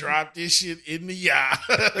 nigga, drop this shit in the yard.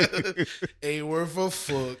 Ain't worth a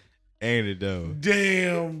fuck. Ain't it though?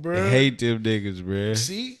 Damn, bro. I hate them niggas, bro.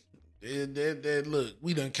 See? That look,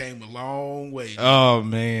 we done came a long way. Oh,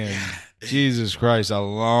 man. Jesus Christ, a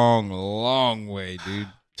long, long way, dude.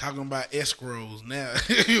 Talking about escrows now.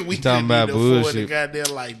 We talking about bullshit. The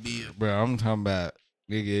goddamn light bill. Bro, I'm talking about,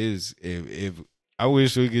 nigga, is if I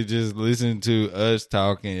wish we could just listen to us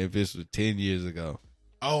talking if this was 10 years ago.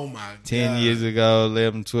 Oh, my God. 10 years ago,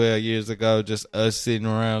 11, 12 years ago, just us sitting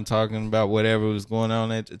around talking about whatever was going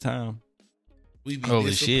on at the time. We be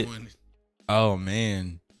Holy disappointed. shit. Oh,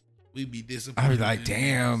 man. We be disappointed. I was like,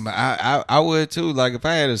 damn, I would too. Like, if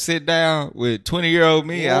I had to sit down with 20-year-old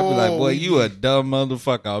me, I'd be like, boy, you a dumb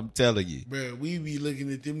motherfucker, I'm telling you. Bro, we be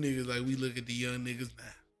looking at them niggas like we look at the young niggas now.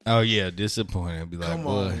 Oh, yeah, disappointed. I'd be like, come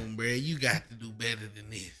boy. on, bro, you got to do better than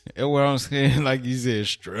this. That's what I'm saying. Like you said,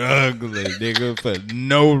 struggling, nigga, for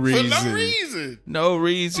no reason. For no reason. No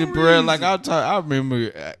reason, bro. Like, I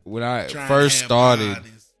remember when I first started.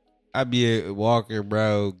 I be at Walker,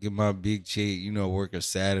 bro, get my big check, work a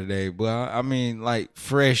Saturday. But I mean, like,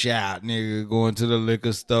 fresh out, nigga, going to the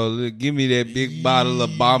liquor store. Give me that big bottle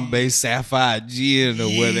of Bombay Sapphire Gin or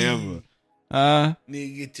whatever.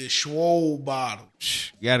 Nigga, get the swole bottle.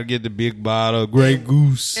 Gotta get the big bottle, Grey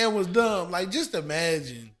Goose. It was dumb. Like, just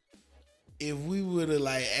imagine if we would have,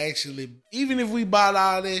 like, actually, even if we bought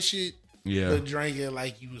all that shit, but drank it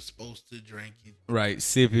like you was supposed to drink it. Right,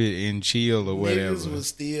 sip it and chill or whatever. Niggas would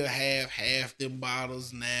still have half them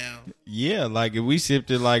bottles now. Yeah, like if we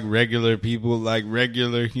sipped it like regular people, like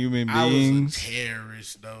regular human beings. I was a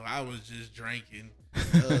terrorist, though. I was just drinking.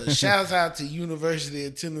 Shouts out to University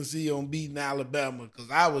of Tennessee on Beaton, Alabama,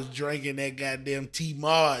 because I was drinking that goddamn T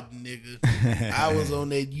Martin, nigga. I was on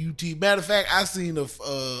that UT. Matter of fact, I seen a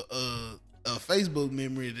Facebook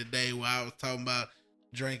memory today where I was talking about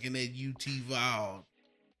drinking that UT Vol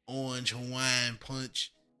orange Hawaiian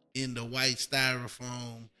punch in the white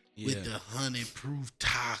styrofoam with the honey proof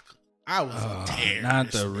taco. I was a terrorist.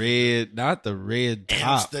 Not the red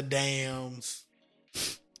top. Amsterdam's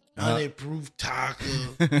honey proof taco.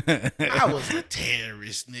 I was a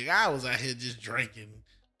terrorist, nigga. I was out here just drinking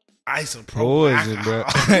isopropyl bro.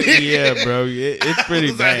 Yeah, bro. It's pretty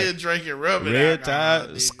I was bad. out here drinking rubbing red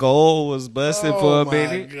top. Skull was busted for a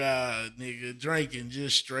minute. Oh my God, nigga. Drinking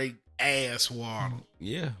just straight ass water.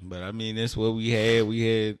 Yeah, but I mean, that's what we had. We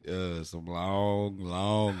had some long,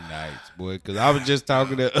 long nights, boy. Because I was just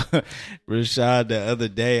talking to Rashad the other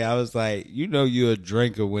day. I was like, you're a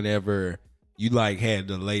drinker whenever you like had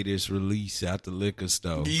the latest release out the liquor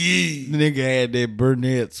store. Yeah. The nigga had that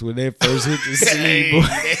Burnett's when they first hit the scene, boy.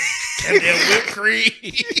 that whipped cream.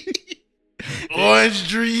 Orange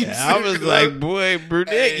dreams. I was like, boy,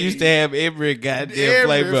 Brunette used to have every goddamn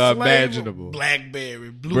flavor imaginable. Blackberry,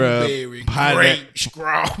 blueberry, grape,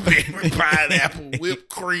 strawberry, pineapple, whipped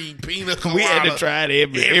cream, peanut colada. We had to try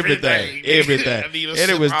everything. And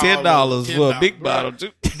it was $10 for a big bottle,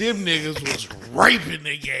 too. Them niggas was raping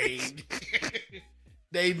the game.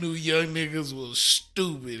 They knew young niggas was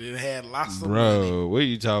stupid and had lots of money. Bro, what are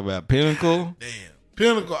you talking about? Pinnacle? Damn.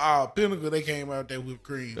 Pinnacle, they came out there with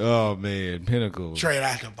cream. Oh, man, Pinnacle. Straight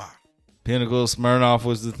out the box. Pinnacle, Smirnoff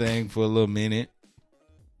was the thing for a little minute.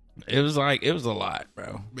 It was a lot,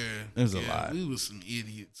 bro. Man, it was a lot. We was some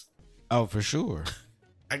idiots. Oh, for sure.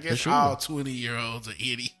 I guess all 20-year-olds are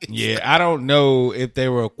idiots. Yeah, I don't know if they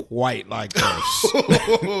were quite like us.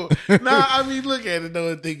 Nah, I mean, look at it though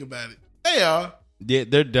and think about it. They are. Yeah,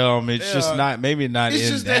 they're dumb. It's just not, maybe not it's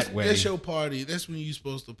in just that way. That's your party. That's when you're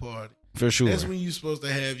supposed to party. For sure. That's when you're supposed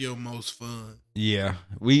to have your most fun. Yeah.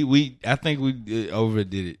 I think we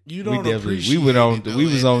overdid it. You don't we went on, we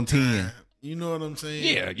was on 10. You know what I'm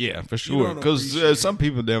saying? Yeah, for sure. Because some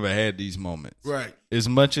people never had these moments. Right. As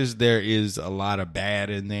much as there is a lot of bad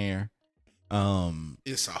in there,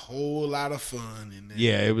 It's a whole lot of fun in there.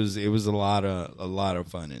 Yeah, it was a lot of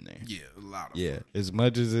fun in there. Yeah, a lot of fun. As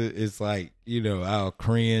much as it's like, I'll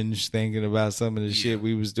cringe thinking about some of the shit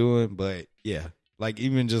we was doing, but yeah, like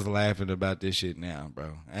even just laughing about this shit now,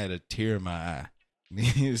 bro. I had a tear in my eye.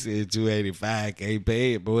 You said 285 can't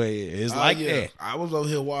pay it, boy. It's that. I was over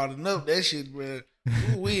here wilding up that shit, bro.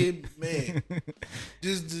 Weird, man.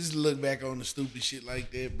 Just look back on the stupid shit like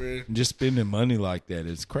that, bro. Just spending money like that,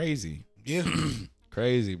 it's crazy. Yeah.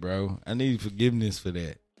 Crazy, bro. I need forgiveness for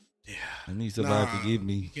that. Yeah. I need somebody to forgive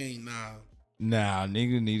me. You can't, Nah,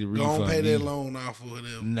 nigga need to refund me. Don't pay that loan off or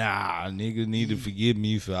whatever. Nah, nigga need to forgive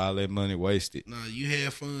me for all that money wasted. Nah, you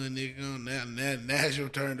had fun, nigga. Now's your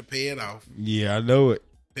turn to pay it off. Yeah, I know it.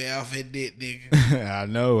 Pay off that debt, nigga. I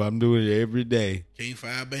know. I'm doing it every day. Can't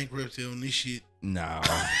file bankruptcy on this shit. Nah.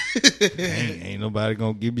 ain't nobody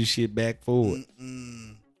gonna give me shit back for it.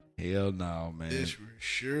 Hell no, man. That's for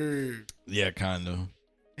sure. Yeah, kind of.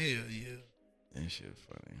 Hell yeah. That shit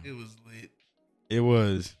funny. It was lit. It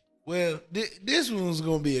was. Well, this one's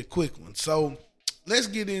going to be a quick one. So, let's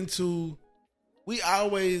get into... We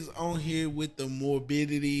always on here with the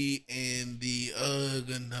morbidity and the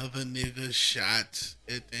another nigga shot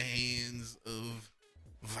at the hands of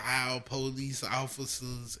vile police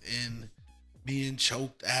officers and being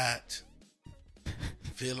choked out.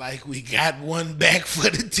 Feel like we got one back for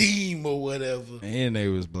the team or whatever. And they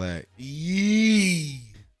was black. Yee.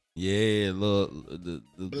 Yeah, look, the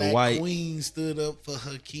Black white queen stood up for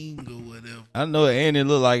her king or whatever. I know, and it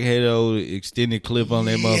looked like it had an old extended clip on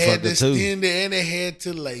that motherfucker too. And it had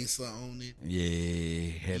to lace on it.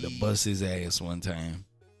 Yeah, had to bust his ass one time.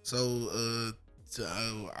 So,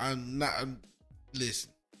 I'm not.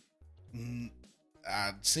 Listen,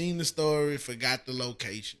 I'd seen the story, forgot the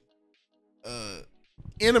location.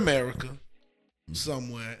 In America,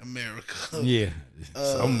 somewhere, Yeah,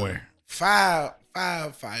 somewhere.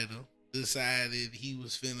 Firefighter decided he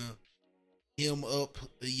was finna him up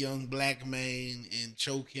a young black man and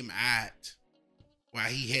choke him out while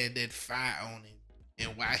he had that fire on him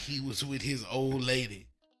and while he was with his old lady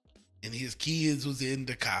and his kids was in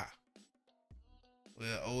the car.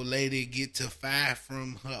 Well, old lady get to fire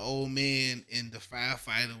from her old man and the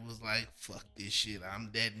firefighter was like, fuck this shit,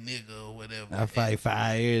 I'm that nigga or whatever. I fight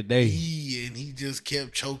fire every day. And he just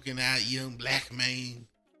kept choking out young black man.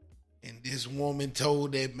 And this woman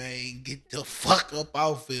told that man, get the fuck up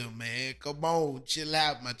off him, man. Come on, chill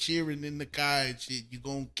out. My cheering in the car and shit. You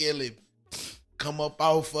gonna kill him. Come up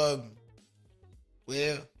off of him.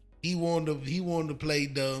 Well, he wanted to play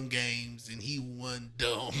dumb games and he won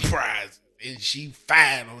dumb prizes. And she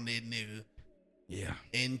fired on that nigga. Yeah.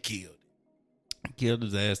 And killed him. Killed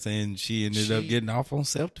his ass and she ended up getting off on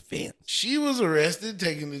self-defense. She was arrested,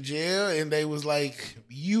 taken to jail, and they was like,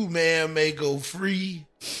 you, man, may go free.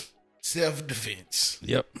 Self-defense.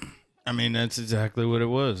 Yep. I mean, that's exactly what it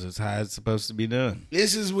was. It's how it's supposed to be done.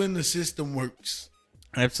 This is when the system works.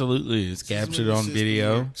 Absolutely. It's captured on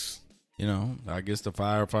video. Works. I guess the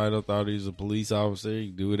firefighter thought he was a police officer. He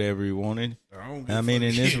could do whatever he wanted. I mean,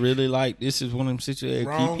 and it's really like, this is one of them situations.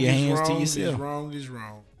 Keep your hands to yourself. Wrong is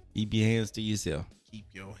wrong. Keep your hands to yourself. Keep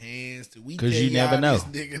your hands to... Because you never know. This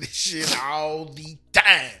nigga this shit all the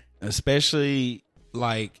time. Especially...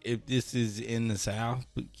 like, if this is in the South,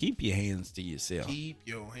 but keep your hands to yourself. Keep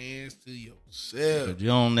your hands to yourself. But you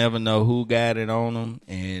don't never know who got it on them.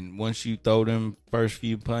 And once you throw them first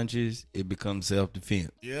few punches, it becomes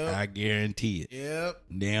self-defense. Yep. I guarantee it. Yep.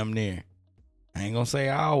 Damn near. I ain't going to say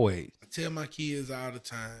always. I tell my kids all the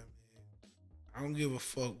time, man, I don't give a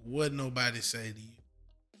fuck what nobody say to you.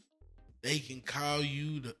 They can call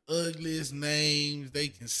you the ugliest names. They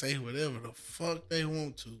can say whatever the fuck they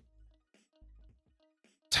want to.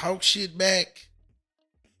 Talk shit back,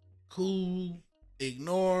 cool.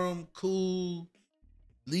 Ignore them, cool.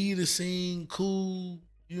 Lead a scene, cool.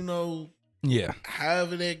 Yeah.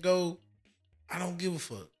 However that go, I don't give a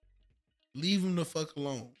fuck. Leave them the fuck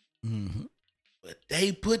alone. Mm-hmm. But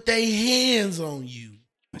they put their hands on you.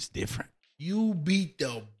 It's different. You beat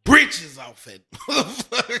the britches off that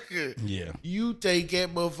motherfucker. Yeah. You take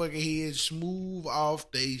that motherfucker head smooth off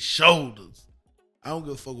their shoulders. I don't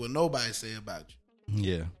give a fuck what nobody say about you.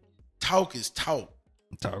 Yeah. Talk is talk.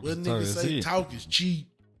 What niggas say talk is cheap.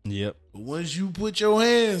 Yep. But once you put your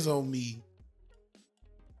hands on me,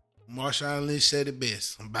 Marshawn Lynch said it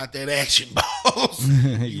best. I'm about that action, boss.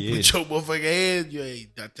 You put your motherfucking hands,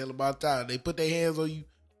 I tell them about time. They put their hands on you,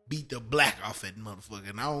 beat the black off that motherfucker.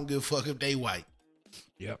 And I don't give a fuck if they white.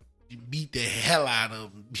 Yep. You beat the hell out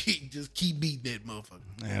of them. Just keep beating that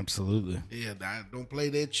motherfucker. Absolutely. Yeah, don't play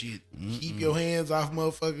that shit. Keep your hands off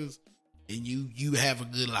motherfuckers and you have a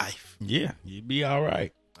good life. Yeah, you be all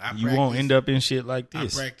right. You won't end up in shit like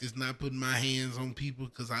this. I practice not putting my hands on people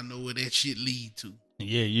because I know where that shit lead to.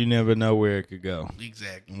 Yeah, you never know where it could go.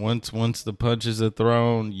 Exactly. Once the punches are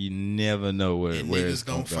thrown, you never know where it's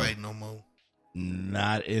don't fight no more.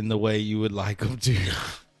 Not in the way you would like them to.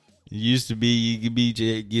 It used to be you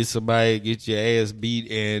could get somebody, get your ass beat,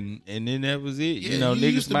 and then that was it. Yeah, niggas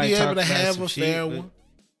used to might be talk able to about have some a shit, fair but one.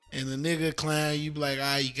 And the nigga clown, you be like,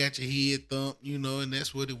 you got your head thumped, and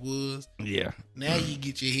that's what it was. Yeah. Now you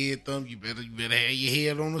get your head thumped, you better have your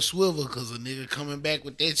head on a swivel because a nigga coming back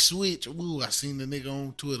with that switch. Ooh, I seen the nigga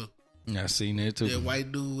on Twitter. I seen that too. That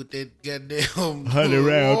white dude with that goddamn 100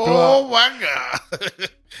 round Oh my God.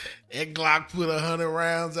 That Glock put 100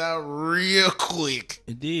 rounds out real quick.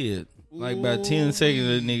 It did. Like about 10 seconds,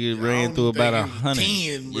 that nigga ran through about 100.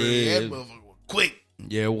 10, bro. Yeah. That motherfucker was quick.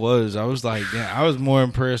 Yeah, it was. I was like, damn, I was more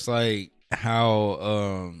impressed like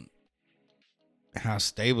how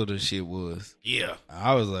stable the shit was. Yeah.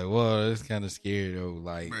 I was like, well, that's kind of scary though.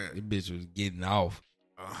 Like, this bitch was getting off.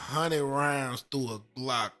 100 rounds through a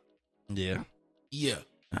Glock. Yeah. Yeah.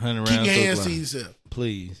 100 rounds. Keep your hands to yourself.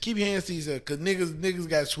 Please. Keep your hands to yourself. Because niggas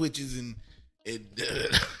got switches and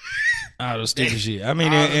all the stupid shit. I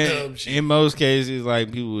mean, in most cases,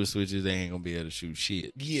 like people with switches, they ain't gonna be able to shoot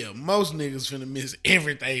shit. Yeah, most niggas finna miss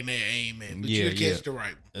everything they aim at. But you'll catch the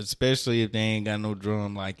right one. Especially if they ain't got no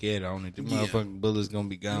drum like that on it. The motherfucking bullets gonna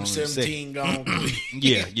be gone. 17 gone quick.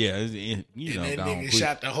 Yeah. And that nigga quick.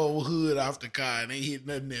 shot the whole hood off the car and ain't hit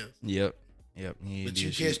nothing else. Yep. But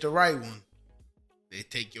you catch the right one, they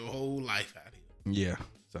take your whole life out of you. Yeah.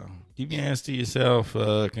 So keep your hands to yourself.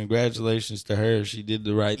 Congratulations to her. She did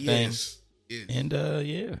the right thing. Yes. And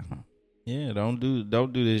yeah. Don't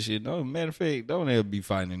do this shit. No, matter of fact, don't ever be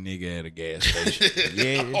fighting a nigga at a gas station.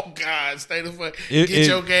 Yeah. Oh God, stay the fuck. Get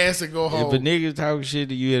your gas and go home. If a nigga talking shit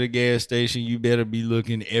to you at a gas station, you better be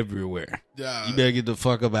looking everywhere. You better get the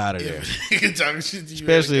fuck up out of there. Talking shit to you,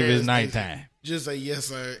 especially if it's nighttime. Just say yes,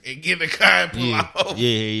 sir, and get in the car and pull off.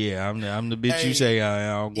 Yeah. I'm the bitch you say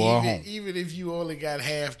I'll go home. Even if you only got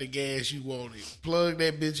half the gas you wanted, plug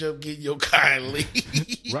that bitch up, get in your car and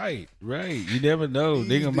leave. Right. You never know.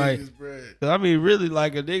 Nigga might. Cause I mean, really,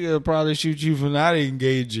 like a nigga will probably shoot you for not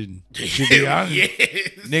engaging. To be honest, yes.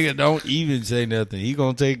 Nigga don't even say nothing. He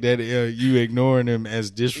gonna take that you ignoring him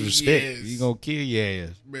as disrespect. Yes. He gonna kill your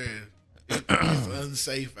ass. Man, it's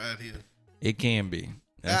unsafe out here. It can be.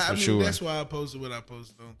 That's for sure. That's why I posted what I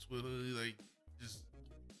posted on Twitter. Like, just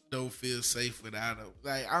don't feel safe without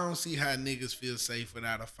I don't see how niggas feel safe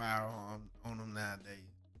without a firearm on them nowadays.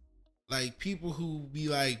 Like, people who be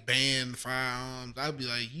like ban firearms, I'd be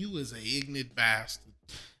like, you is an ignorant bastard.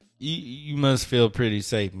 You must feel pretty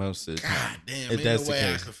safe most of the time. God damn, ain't no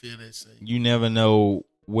way I could feel that safe. You never know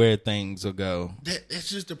where things will go.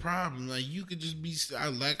 That's just the problem. Like, you could just be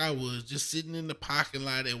like I was, just sitting in the parking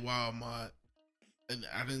lot at Walmart. And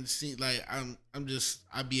I didn't see, like,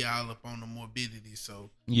 I be all up on the morbidity, so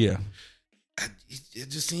yeah. It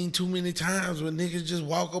just seen too many times when niggas just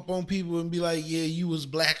walk up on people and be like, yeah, you was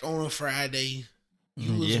black on a Friday,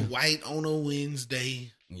 you was white on a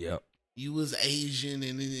Wednesday, yep, you was Asian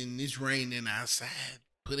and it's raining outside,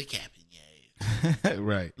 put a cap in your ass.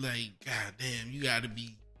 Right. Like, goddamn, you gotta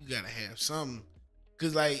have something.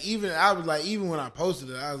 Cause like, even when I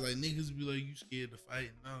posted it, I was like, niggas be like, you scared to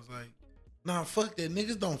fight? And I was like, nah, fuck that.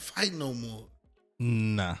 Niggas don't fight no more.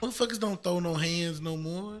 Nah. Motherfuckers don't throw no hands no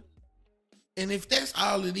more. And if that's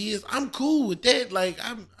all it is, I'm cool with that. Like,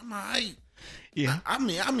 I'm alright. Yeah. I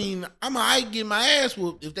mean, I'm alright getting my ass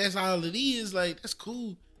whooped. If that's all it is, like, that's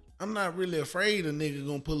cool. I'm not really afraid a nigga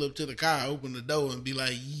gonna pull up to the car, open the door, and be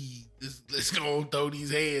like, let's go throw these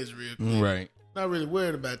hands real quick. Right. Not really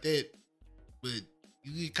worried about that. But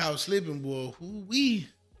you get caught slipping, boy,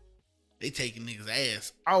 they taking niggas'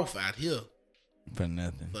 ass off out here. For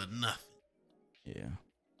nothing. Yeah.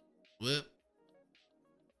 Well,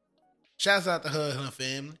 shouts out to her and her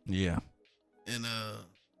family. Yeah. And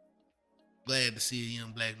glad to see a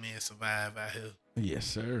young black man survive out here. Yes,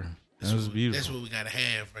 sir. That was beautiful. That's what we gotta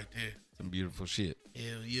have right there. Some beautiful shit.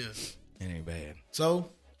 Hell yeah. It ain't bad.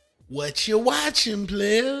 So, what you watching,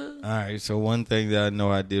 player? All right, so one thing that I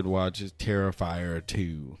know I did watch is Terrifier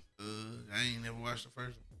 2. I ain't never watched the first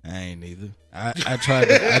one. I ain't either.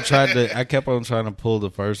 I kept on trying to pull the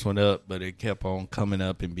first one up, but it kept on coming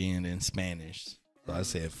up and being in Spanish. So I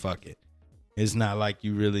said, fuck it. It's not like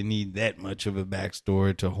you really need that much of a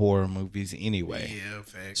backstory to horror movies anyway. Yeah,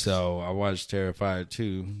 facts. So I watched Terrifier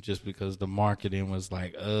 2 just because the marketing was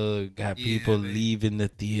like, got people leaving the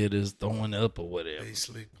theaters, throwing up or whatever. They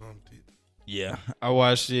slick pumped it. Yeah, I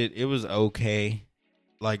watched it. It was okay.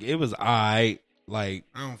 Like, it was alright. Like,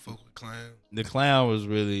 I don't fuck with clowns. The clown was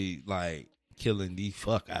really like killing the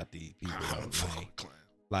fuck out these people.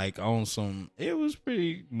 Like on some, it was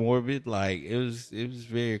pretty morbid. Like it was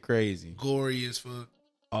very crazy, gory as fuck.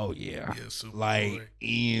 Oh yeah, super like gory.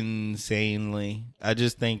 Insanely. I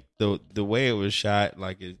just think the way it was shot,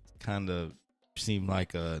 like it kind of seemed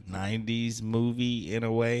like a '90s movie in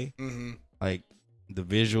a way. Mm-hmm. Like the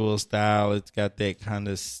visual style, it's got that kind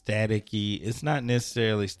of staticky. It's not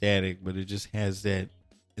necessarily static, but it just has that.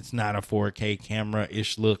 It's not a 4K camera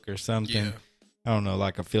ish look or something. Yeah. I don't know,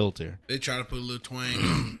 like a filter. They try to put a little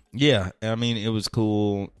twang. Yeah, I mean, it was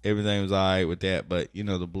cool. Everything was all right with that, but you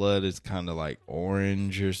know, the blood is kind of like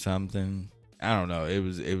orange or something. I don't know. It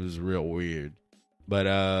was real weird. But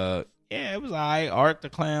yeah, it was all right. Art the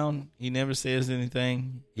Clown, he never says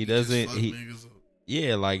anything. He doesn't.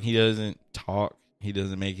 Yeah, like he doesn't talk. He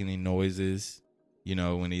doesn't make any noises. You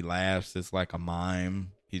know, when he laughs, it's like a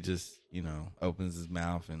mime. He just, you know, opens his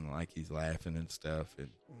mouth and like he's laughing and stuff. And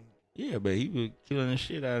yeah, but he was killing the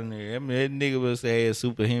shit out of there. I mean, that nigga was had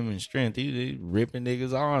superhuman strength. He ripping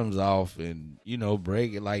niggas' arms off and, you know,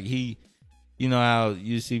 breaking. Like he, you know how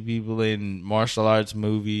you see people in martial arts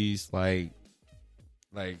movies, like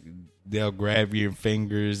they'll grab your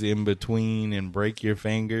fingers in between and break your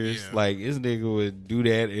fingers. Yeah. Like this nigga would do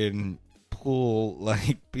that and pull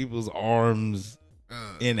like people's arms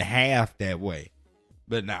in half that way.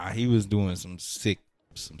 But nah, he was doing some sick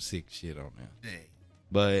shit on there. Dang.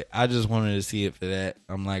 But I just wanted to see it for that.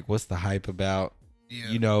 I'm like, what's the hype about? Yeah.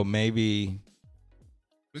 You know, maybe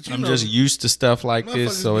I'm just used to stuff like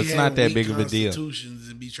this, so it's not that big of a deal.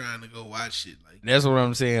 And be trying to go watch shit like that's what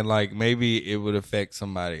I'm saying. Like maybe it would affect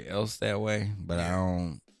somebody else that way, but I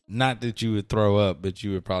don't. Not that you would throw up, but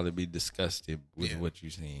you would probably be disgusted with what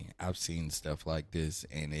you're seeing. I've seen stuff like this,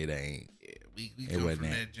 and it ain't. Yeah, we come from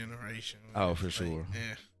that generation. Oh, for sure.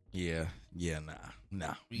 Yeah,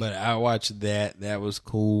 nah. But I watched that. That was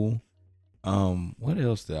cool. What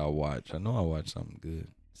else did I watch? I know I watched something good.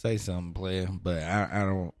 Say something, player. But I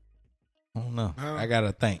don't know. I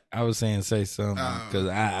gotta think. I was saying say something because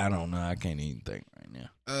I don't know. I can't even think right now.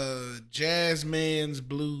 Jazzman's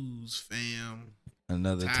Blues, fam.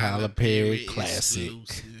 Another Tyler Perry classic.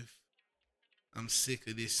 Exclusive. I'm sick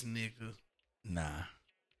of this nigga. Nah.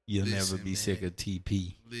 You'll never be sick of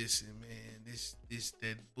TP. Listen, man, this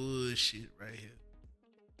that bullshit right here.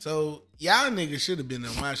 So y'all niggas should have been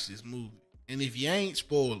to watch this movie, and if you ain't,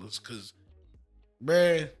 spoilers, cause,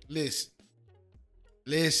 bruh, listen,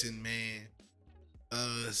 man.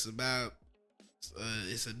 It's about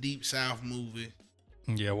it's a Deep South movie.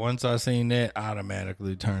 Yeah, once I seen that,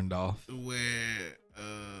 automatically turned off. Where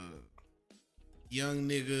young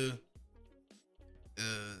nigga,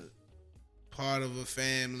 part of a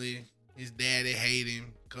family, his daddy hate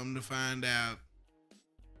him. Come to find out,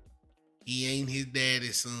 he ain't his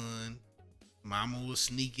daddy's son. Mama was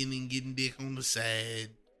sneaking and getting dick on the side.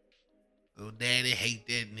 So daddy hate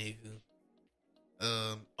that nigga.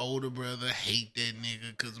 Older brother hate that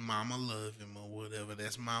nigga cause mama love him or whatever.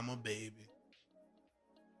 That's mama baby.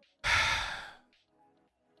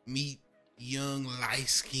 Meet young,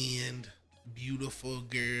 light-skinned, beautiful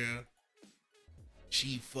girl.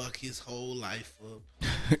 She fuck his whole life up.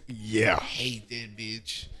 Yeah. Hate that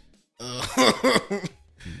bitch.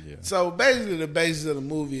 Yeah. So basically the basis of the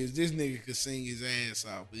movie is this nigga could sing his ass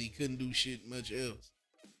off, but he couldn't do shit much else.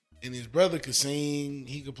 And his brother could sing.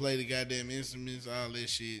 He could play the goddamn instruments, all that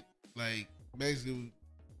shit. Like, basically,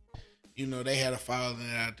 you know, they had a falling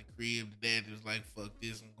out the crib. The dad was like, fuck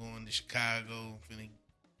this, I'm going to Chicago. I'm finna,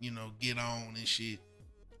 you know, get on and shit.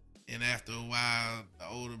 And after a while, the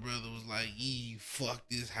older brother was like, you fuck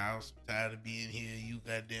this house. I'm tired of being here. You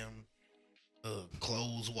goddamn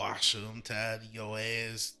clothes washer. I'm tired of your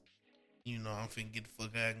ass. You know, I'm finna get the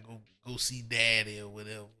fuck out and go see daddy or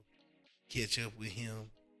whatever. Catch up with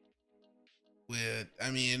him. Well,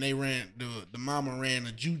 I mean, they ran, the mama ran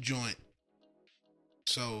a juke joint.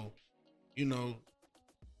 So, you know,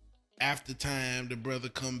 after time, the brother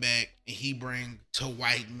come back and he bring to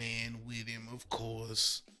white man with him, of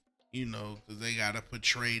course, you know, because they got to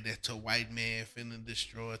portray that to white man finna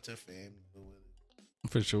destroy to family or whatever.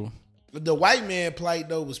 For sure. But the white man plight,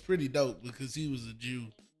 though, was pretty dope because he was a Jew.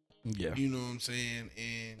 Yeah. You know what I'm saying?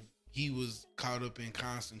 And he was caught up in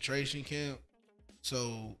concentration camp.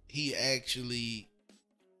 So he actually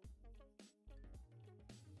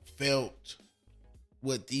felt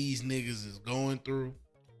what these niggas is going through.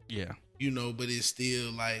 Yeah. You know, but it's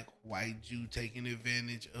still like white Jew taking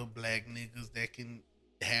advantage of black niggas that can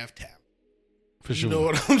have talent. For sure. You know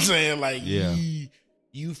what I'm saying? Like, yeah.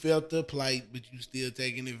 You felt the plight, but you still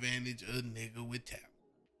taking advantage of a nigga with talent.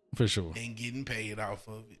 For sure. And getting paid off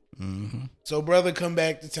of it. Mm-hmm. So brother come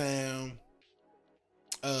back to town.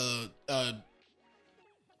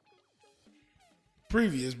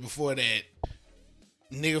 previous before that,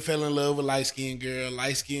 nigga fell in love with light skinned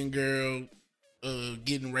girl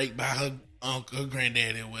getting raped by her uncle, her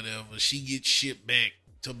granddaddy or whatever. She gets shipped back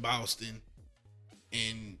to Boston,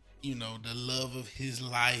 and you know the love of his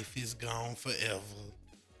life is gone forever.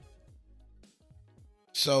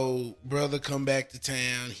 So brother come back to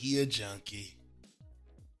town. He a junkie,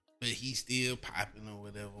 but he still popping or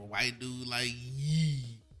whatever. White dude like,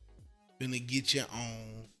 yee, finna get you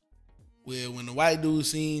on. Well, when the white dude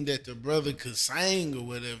seen that the brother could sing or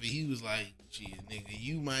whatever, he was like, shit, nigga,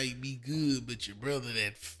 you might be good, but your brother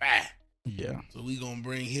that fat. Yeah. So we gonna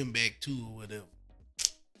bring him back too or whatever.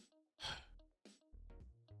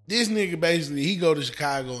 This nigga basically, he go to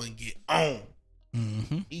Chicago and get on.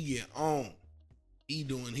 Mm-hmm. He get on. He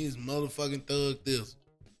doing his motherfucking thug this.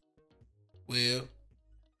 Well,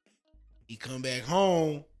 he come back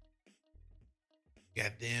home.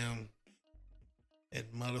 Goddamn,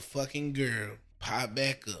 that motherfucking girl pop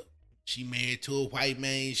back up. She married to a white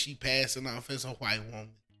man. She passing off as a white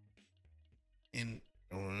woman. And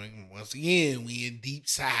once again, we in deep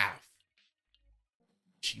south.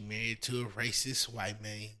 She married to a racist white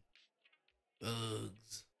man.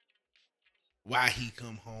 Thugs. Why he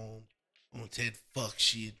come home on that fuck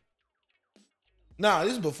shit? Nah,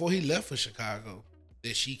 this is before he left for Chicago.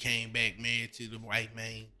 That she came back married to the white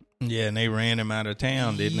man. Yeah, and they ran him out of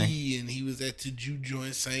town, didn't they? And he was at the Jew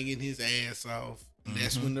joint singing his ass off. And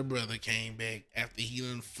that's when the brother came back after he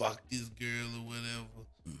done fucked this girl or whatever.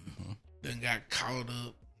 Mm-hmm. Done got caught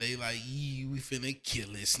up. They like, we finna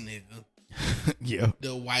kill this nigga. Yeah.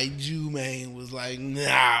 The white Jew man was like,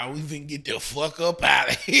 nah, we finna get the fuck up out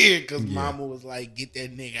of here. Cause mama was like, get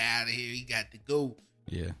that nigga out of here. He got to go.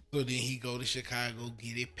 Yeah. So then he go to Chicago,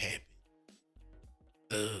 get it papping.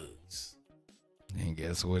 Thugs. And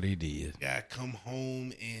guess what he did? Gotta come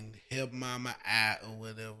home and help mama out or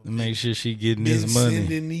whatever. Make sure she getting his money.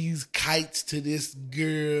 Sending these kites to this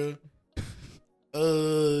girl.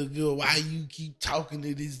 Girl, why you keep talking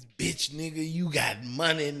to this bitch, nigga? You got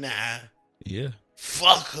money now. Yeah.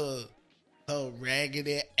 Fuck her. Her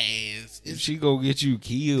raggedy ass. She go get you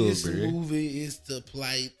killed, this bro. This movie is the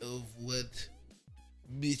plight of what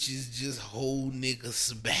bitches just hold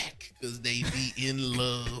niggas back because they be in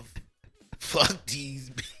love. Fuck these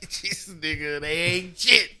bitches, nigga. They ain't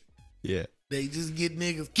shit. Yeah. They just get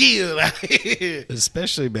niggas killed out here.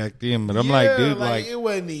 Especially back then. But I'm like, dude, like it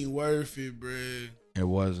wasn't even worth it, bro. It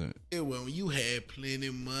wasn't. It wasn't. You had plenty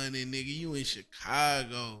of money, nigga. You in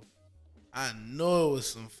Chicago. I know it was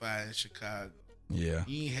some fire in Chicago. Yeah.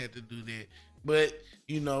 You ain't had to do that. But,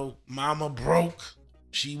 you know, mama broke.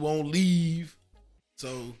 She won't leave.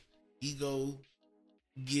 So he go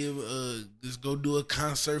just go do a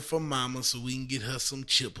concert for mama so we can get her some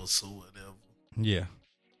chippers or whatever. Yeah.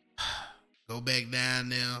 Go back down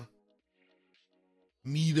there.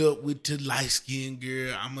 Meet up with the light-skinned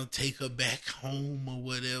girl. I'm going to take her back home or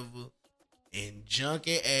whatever. And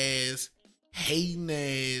junkie ass, hating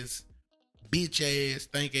ass, bitch ass,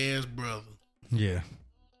 stank ass brother. Yeah.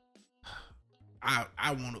 I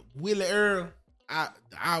want to, Willie Earl, I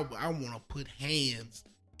want to put hands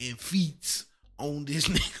and feet on this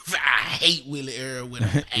nigga. I hate Willie Earl with a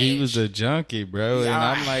passion. He was a junkie, bro. And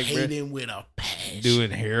I'm like, hate him with a passion. Doing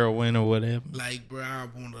heroin or whatever. Like, bro, I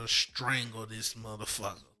want to strangle this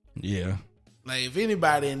motherfucker. Yeah. Like, if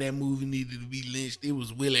anybody in that movie needed to be lynched, it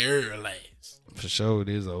was Willie Earl ass. For sure,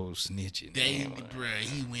 this old snitching. Bro,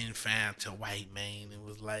 he went and found a white man and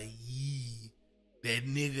was like, that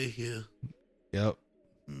nigga here. Yep.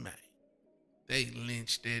 Man, they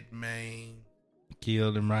lynched that man.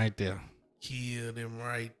 Killed him right there. Killed him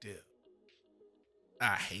right there.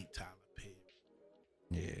 I hate Tyler Perry.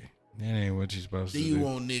 Yeah. That ain't what you're supposed to do. You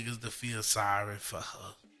want niggas to feel sorry for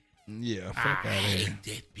her. Yeah, fuck out I of here. hate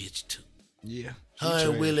that bitch too. Yeah.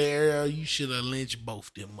 Her and Willie Earl, you should have lynched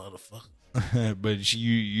both them motherfuckers. But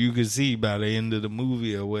you could see by the end of the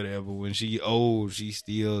movie or whatever, when she old, she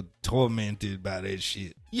still tormented by that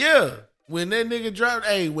shit. Yeah. When that nigga dropped,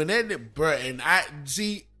 bruh, and I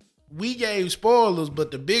see, we gave spoilers,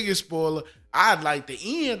 but the biggest spoiler, I'd like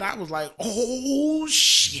the end. I was like, oh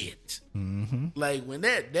shit. Mm-hmm. Like when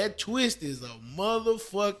that twist is a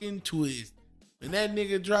motherfucking twist. When that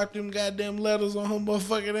nigga dropped them goddamn letters on her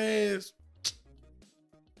motherfucking ass,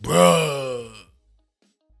 bruh.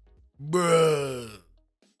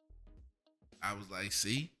 I was like,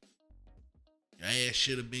 see, your ass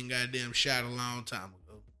should have been goddamn shot a long time ago.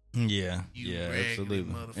 Yeah,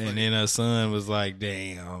 absolutely. And then her son was like,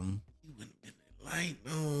 damn. He wouldn't have been like,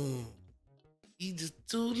 no. He just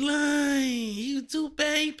too lame. He was too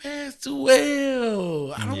bad. He passed too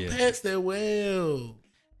well. I don't pass that well.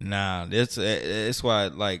 Nah, that's why,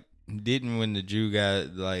 like, Didn't when the Jew guy,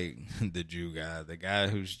 like the guy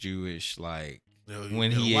who's Jewish, like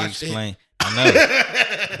when he explained, I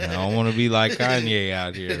know, I don't want to be like Kanye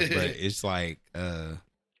out here, but it's like,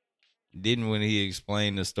 didn't when he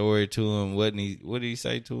explained the story to him, what did he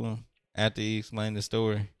say to him after he explained the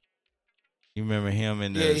story? You remember him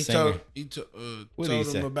and the singer? He told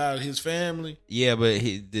him about his family. Yeah, but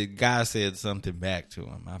the guy said something back to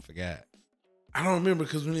him. I forgot. I don't remember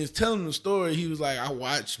because when he was telling the story, he was like, I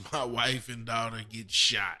watched my wife and daughter get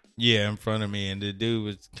shot. Yeah, in front of me. And the dude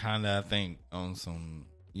was kind of, I think, on some,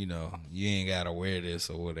 you ain't got to wear this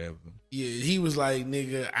or whatever. Yeah, he was like,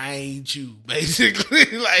 nigga, I ain't you,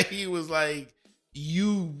 basically. Like, he was like,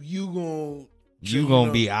 you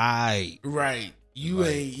gonna be all right. Right. You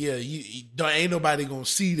like, ain't nobody gonna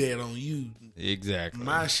see that on you. Exactly.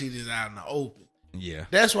 My shit is out in the open. Yeah.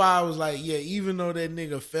 That's why I was like, yeah, even though that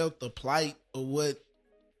nigga felt the plight of what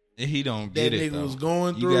he don't get that it, nigga though. was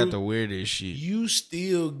going through, you got to wear this shit. You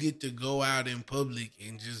still get to go out in public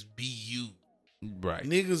and just be you. Right.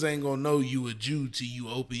 Niggas ain't gonna know you a Jew till you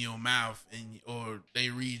open your mouth or they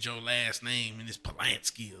read your last name and it's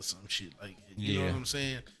Polanski or some shit like that. You know what I'm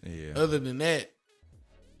saying? Yeah. Other than that,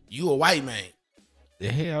 you a white man.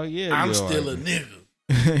 Hell yeah. I'm still a nigga.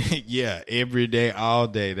 Yeah, every day, all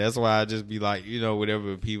day. That's why I just be like,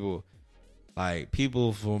 whatever people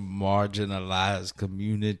from marginalized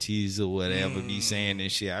communities or whatever be saying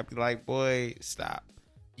this shit, I be like, boy, stop.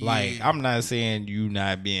 Yeah. Like, I'm not saying you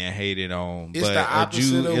not being hated on, it's but a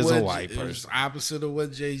Jew is a white person. It's the opposite of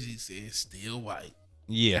what Jay-Z said, still white.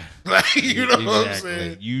 Yeah. Like, you know what I'm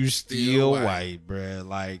saying? You still white, bruh.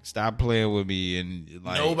 Like, stop playing with me. And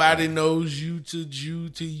like, nobody knows you to Jew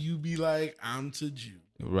till you be like, I'm to Jew.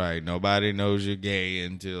 Right. Nobody knows you're gay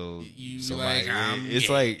until you somebody, like, it's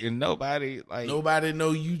gay. like, and nobody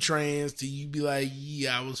know you trans till you be like,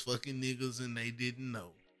 yeah, I was fucking niggas and they didn't know.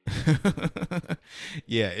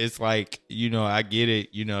 Yeah, it's like, I get it.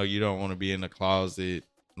 You don't want to be in the closet,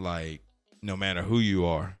 like, no matter who you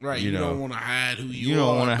are. Right. You don't want to hide who you are. You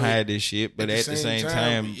don't want to hide this shit, but at the same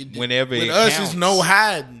time whenever with it us, counts, it's no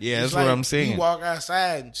hiding. Yeah, it's that's what I'm saying. You walk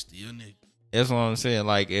outside and still nigga. That's what I'm saying.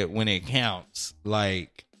 Like, when it counts,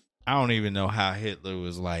 like, I don't even know how Hitler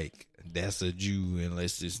was like, that's a Jew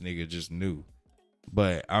unless this nigga just knew.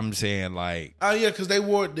 But I'm saying, like, oh yeah, because they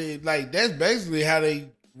wore that's basically how they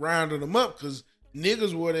rounded them up. Because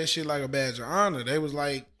niggas wore that shit like a badge of honor. They was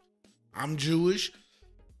like, I'm Jewish,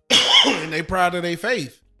 and they proud of their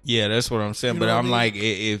faith. Yeah, that's what I'm saying. But I'm like,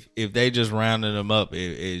 if they just rounded them up,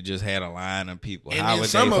 it just had a line of people. And how would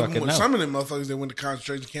they fucking know? Some of them motherfuckers that went to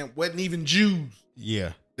concentration camp wasn't even Jews.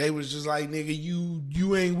 Yeah. They was just like, nigga,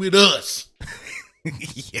 you ain't with us.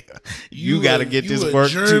 Yeah. You got to get this work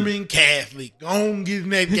too. You a German Catholic. Go on, get in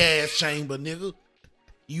that gas chamber, nigga.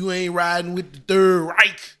 You ain't riding with the Third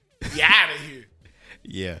Reich. You out of here.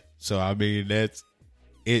 Yeah. So, I mean, that's...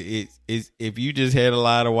 It's if you just had a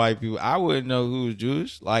lot of white people, I wouldn't know who was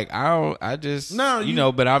Jewish. Like, but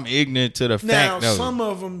I'm ignorant to the fact. Now, some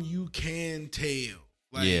of them you can tell.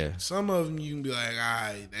 Like, yeah. Some of them you can be like, all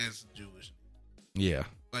right, that's Jewish. Yeah.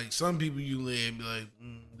 Like, some people you let and be like,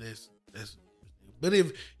 that's. But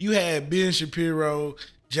if you had Ben Shapiro,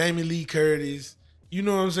 Jamie Lee Curtis, you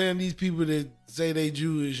know what I'm saying? These people that say they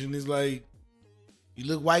Jewish and it's like, you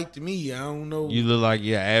look white to me. I don't know. You look like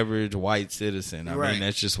your average white citizen. I mean,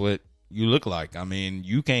 that's just what you look like. I mean,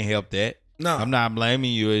 you can't help that. No. I'm not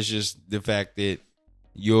blaming you. It's just the fact that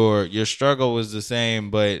your struggle was the same,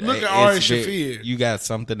 but look at Ari Shaffir. You got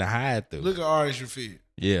something to hide through. Look at Ari Shaffir.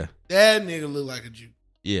 Yeah. That nigga look like a Jew.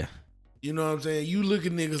 Yeah. You know what I'm saying? You look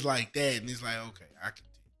at niggas like that and it's like, okay, I can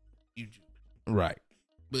tell you Jew. Right.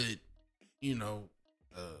 But,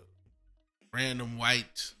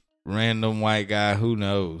 random white guy, who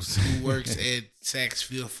knows? Who works at Saks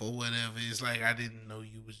Fifth or whatever. It's like, I didn't know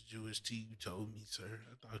you was Jewish till you told me, sir.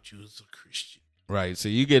 I thought you was a Christian. Right. So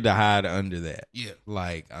you get to hide under that. Yeah.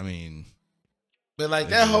 Like, I mean. But like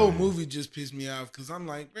that whole movie just pissed me off because I'm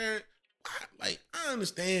like, man, I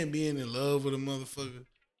understand being in love with a motherfucker.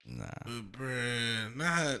 Nah. But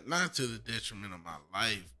bruh, not to the detriment of my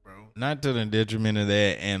life, bro. Not to the detriment of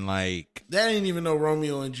that. And like. That ain't even no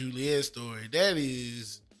Romeo and Juliet story. That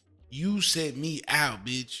is, you set me out,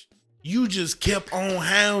 bitch. You just kept on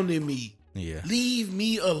hounding me. Yeah. Leave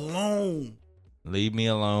me alone. Leave me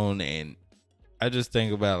alone. And I just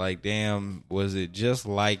think about like, damn, was it just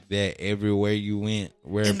like that everywhere you went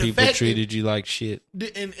where people treated you like shit?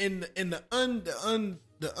 And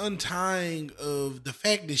the untying of the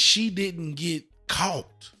fact that she didn't get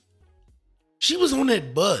caught. She was on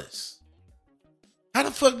that bus. How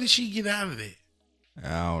the fuck did she get out of there?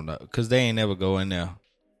 I don't know. Because they ain't never go in there.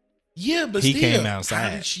 Yeah, but he still, came outside. how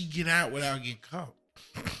did she get out without getting caught?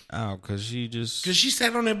 Oh, because she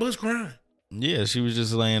sat on that bus crying. Yeah, she was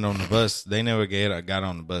just laying on the bus. They never got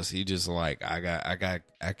on the bus. He just like, I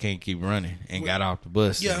can't keep running, and got off the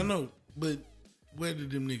bus. Yeah, I know, but where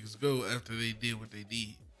did them niggas go after they did what they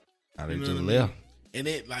did? They just left. And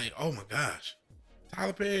it like, oh my gosh,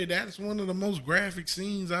 Tyler Perry, that's one of the most graphic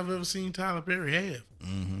scenes I've ever seen Tyler Perry have.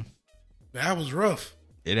 Mm-hmm. That was rough.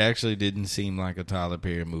 It actually didn't seem like a Tyler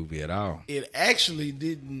Perry movie at all. It actually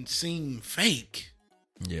didn't seem fake.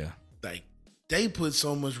 Yeah. Like, they put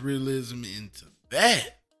so much realism into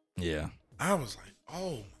that. Yeah. I was like,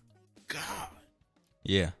 oh my God.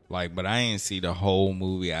 Yeah. Like, but I ain't see the whole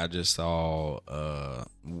movie. I just saw,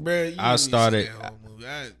 Bruh, I started. See that whole movie.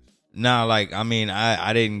 No, like, I mean,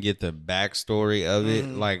 I didn't get the backstory of it.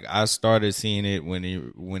 Mm-hmm. Like, I started seeing it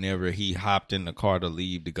whenever he hopped in the car to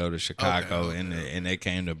leave to go to Chicago, and they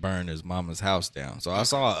came to burn his mama's house down. So I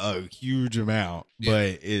saw a huge amount,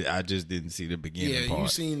 but I just didn't see the beginning part. You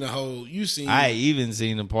seen the whole. I even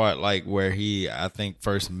seen the part like where he, I think,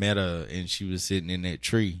 first met her and she was sitting in that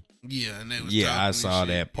tree. Yeah, and they was I saw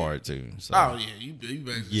that part too. So. Oh yeah, you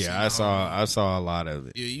basically. Yeah, I saw a lot of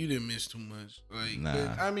it. Yeah, you didn't miss too much. Like, nah.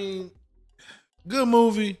 But, I mean, good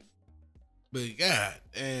movie, but god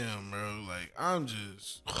damn, bro, like I'm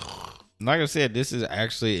just. Like I said, this is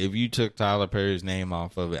actually, if you took Tyler Perry's name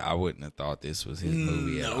off of it, I wouldn't have thought this was his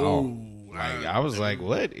movie at all. Like I was like,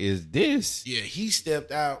 what is this? Yeah, he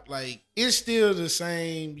stepped out. Like, it's still the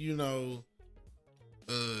same, he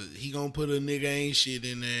gonna put a nigga ain't shit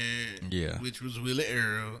in there. Yeah. Which was Willie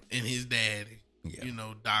Earl and his daddy. Yeah.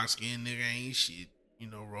 Dark skinned nigga ain't shit.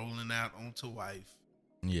 Rolling out onto wife.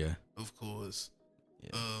 Yeah. Of course.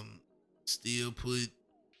 Yeah. Still put,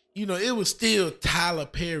 it was still Tyler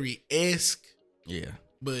Perry-esque. Yeah.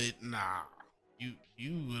 But nah.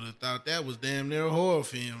 You would have thought that was damn near a horror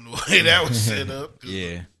film the way that was set up.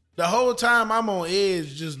 Yeah. The whole time I'm on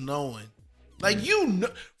edge just knowing. Like,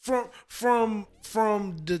 from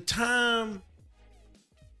the time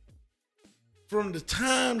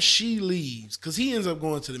she leaves, because he ends up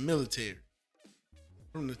going to the military.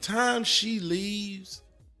 From the time she leaves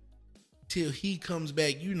till he comes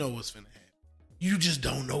back, you know what's finna happen. You just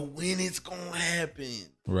don't know when it's gonna happen.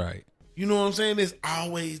 Right. You know what I'm saying? There's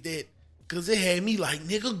always that, because it had me like,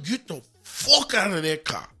 nigga, get the fuck out of that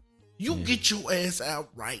car. You get your ass out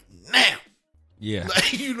right now. Yeah.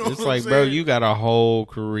 Like, it's like, bro, you got a whole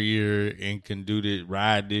career and can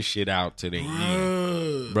ride this shit out to the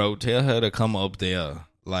end. Bro, tell her to come up there.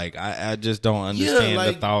 Like, I just don't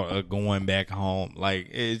understand the thought of going back home. Like,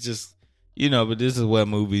 it's just, but this is what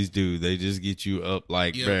movies do. They just get you up,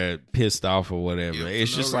 like, bruh, pissed off or whatever.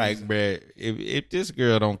 It's just like, bruh, if this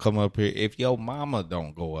girl don't come up here, if your mama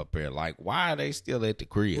don't go up here, like, why are they still at the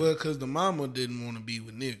crib? Well, because the mama didn't want to be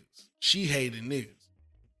with niggas. She hated niggas.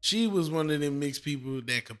 She was one of them mixed people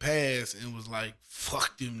that could pass and was like,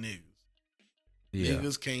 fuck them niggas. Yeah.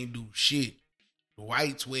 Niggas can't do shit. The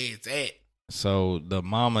whites where it's at. So the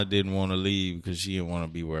mama didn't want to leave because she didn't want to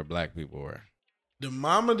be where black people were. The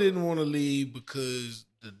mama didn't want to leave because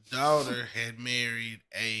the daughter had married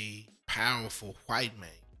a powerful white man.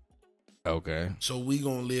 Okay. So we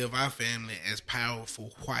gonna live our family as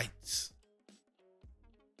powerful whites.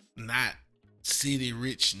 Not city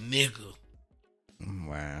rich nigga.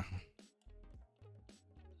 Wow.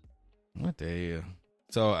 What the hell?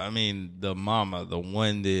 So, I mean, the mama, the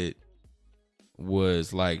one that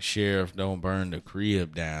was like, sheriff, don't burn the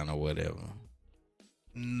crib down or whatever.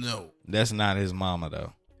 No. That's not his mama,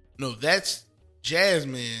 though. No, that's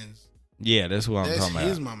Jasmine's. Yeah, that's what I'm talking about. That's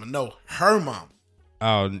his mama. No, her mama.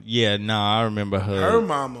 Oh, yeah, no, I remember her. Her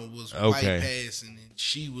mama was white passing, and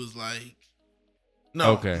she was like,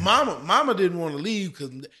 no, mama didn't want to leave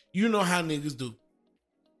because you know how niggas do.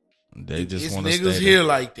 They just want to stay niggas here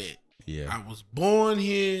like that. Yeah. I was born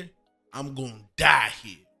here. I'm going to die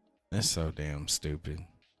here. That's so damn stupid.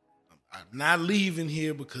 I'm not leaving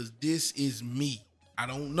here because this is me. I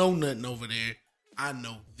don't know nothing over there. I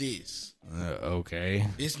know this. Okay.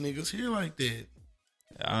 This nigga's here like that.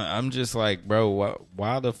 I'm just like, bro,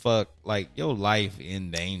 why the fuck, like, your life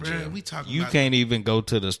in danger? Bro, you can't even go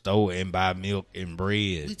to the store and buy milk and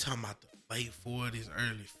bread. We talking about the late 40s,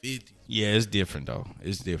 early 50s. Yeah, it's different, though.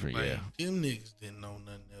 It's different, like, them niggas didn't know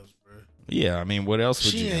nothing else, bro. Yeah, I mean, what else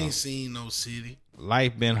would you know? She ain't seen no city.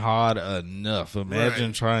 Life been hard enough.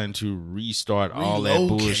 Imagine trying to restart all that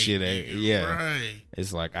bullshit. Yeah. Right.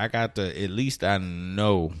 It's like, I got to, at least I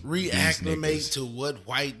know. Reacclimate to what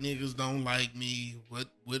white niggas don't like me, what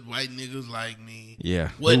white niggas like me. Yeah.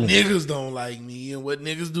 What niggas don't like me, and what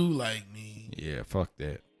niggas do like me. Yeah, fuck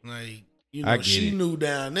that. Like, You know, she knew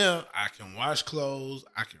down there, I can wash clothes,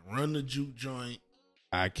 I can run the juke joint.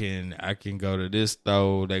 I can go to this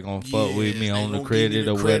store. They gonna fuck with me on the credit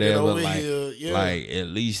or whatever. Like at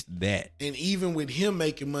least that. And even with him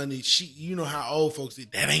making money, you know how old folks say,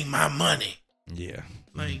 that ain't my money. Yeah.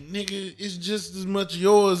 Like, nigga, it's just as much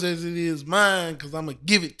yours as it is mine because I'm going to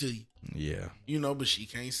give it to you. Yeah. You know, but she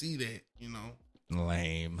can't see that, you know.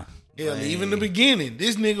 Lame. Hell, even the beginning,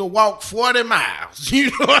 this nigga walked 40 miles.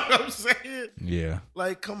 You know what I'm saying? Yeah.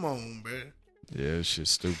 Like, come on, bro. Yeah, it's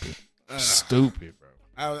just stupid. Stupid, bro.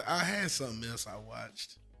 I had something else I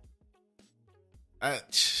watched. I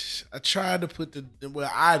tried to put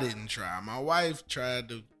I didn't try. My wife tried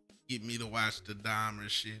to get me to watch the Dahmer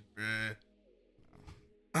shit, bro.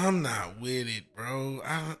 I'm not with it, bro.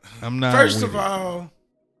 I'm not. First of all,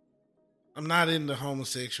 I'm not into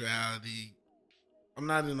homosexuality. I'm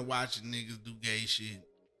not into watching niggas do gay shit.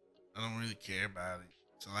 I don't really care about it.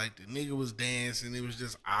 So like the nigga was dancing, it was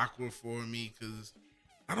just awkward for me because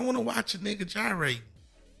I don't want to watch a nigga gyrating.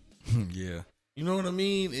 Yeah. You know what I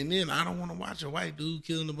mean? And then I don't want to watch a white dude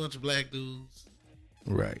killing a bunch of black dudes.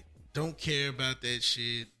 Right. Don't care about that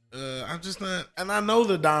shit. I'm just not, and I know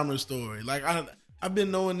the Dahmer story. Like I've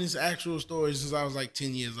been knowing this actual story since I was like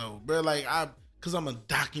 10 years old, bro. Like cause I'm a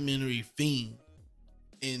documentary fiend,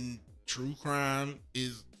 and true crime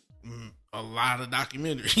is a lot of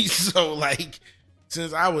documentaries. So like,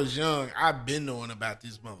 since I was young, I've been knowing about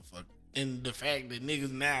this motherfucker. And the fact that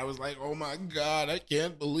niggas now is like, oh my God, I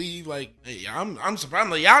can't believe, like, hey, I'm surprised.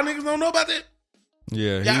 Like, y'all niggas don't know about that?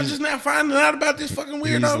 Yeah. Y'all just now finding out about this fucking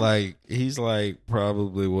weirdo? He's like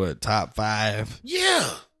probably what, top 5? Yeah.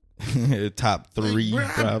 Top 3,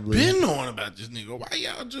 like, bro, probably. I've been knowing about this nigga. Why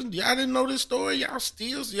y'all didn't know this story? Y'all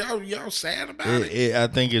sad about it? I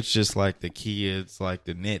think it's just like the kids, like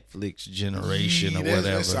the Netflix generation or whatever.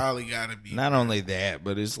 That's all it gotta be. Not only that,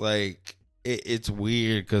 but it's like, it's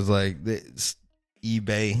weird because like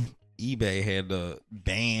eBay had to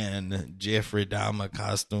ban Jeffrey Dahmer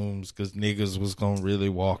costumes because niggas was gonna really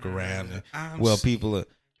walk around and people are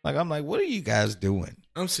like, I'm like, what are you guys doing?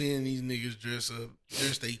 I'm seeing these niggas dress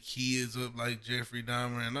their kids up like Jeffrey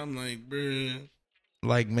Dahmer, and I'm like, bruh,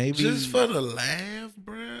 like maybe just for the laugh,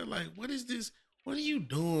 bruh. Like, what is this? What are you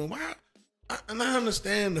doing? Why? And I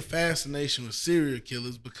understand the fascination with serial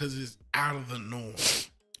killers because it's out of the norm.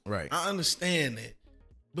 Right. I understand that.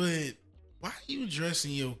 But why are you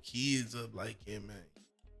dressing your kids up like that, man?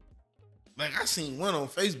 Like, I seen one on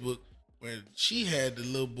Facebook where she had the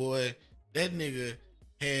little boy, that nigga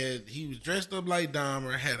he was dressed up like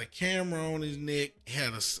Dahmer, had a camera on his neck,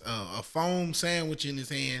 had a foam sandwich in his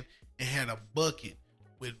hand, and had a bucket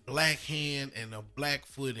with black hand and a black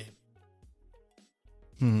foot in it.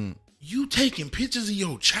 Mm-hmm. You taking pictures of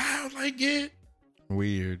your child like that?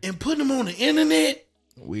 Weird. And putting them on the internet?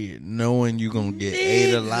 Weird. Knowing you gonna get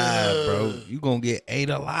ate alive, bro. You gonna get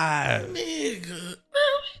ate alive. Nigga,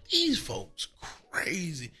 these folks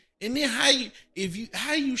crazy. And then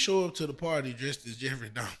how you show up to the party dressed as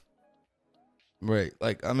Jeffrey Dahmer? Right.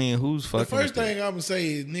 Like, I mean, who's fucking? The first thing I'm gonna say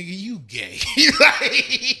is, nigga, you gay.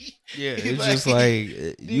 Like, yeah, it's like, just like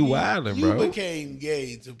you wildin', bro. You became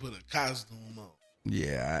gay to put a costume on.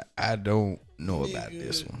 Yeah, I don't know about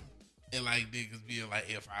this one. And like niggas be like,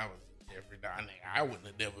 if I was Jeffrey Dahmer, I wouldn't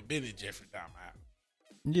have never been at Jeffrey Dahmer.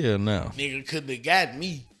 Yeah, no. Nigga couldn't have got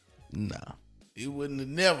me. No. It wouldn't have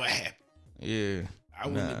never happened. Yeah. I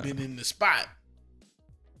wouldn't have been in the spot.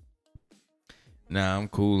 Nah, I'm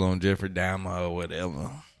cool on Jeffrey Dahmer or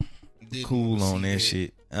whatever. Cool on that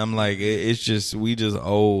shit. I'm like, it's just, we just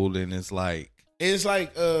old, and it's like. I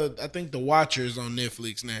think The Watcher is on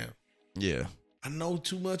Netflix now. Yeah. I know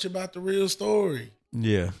too much about the real story.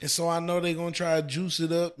 Yeah. And so I know they're going to try to juice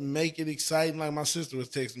it up and make it exciting. Like my sister was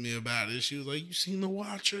texting me about it. She was like, you seen The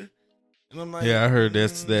Watcher? And I'm like, yeah, I heard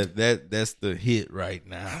that's the hit right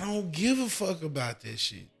now. I don't give a fuck about that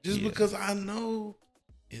shit. Just because I know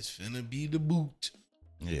it's finna be the boot.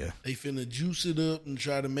 Yeah. They finna juice it up and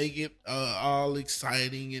try to make it all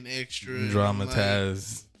exciting and extra.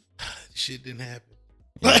 Dramatized. Like, shit didn't happen.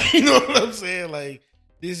 Like, you know what I'm saying? Like,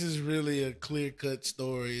 this is really a clear-cut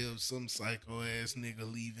story of some psycho-ass nigga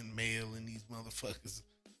leaving mail in these motherfuckers'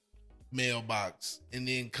 mailbox. And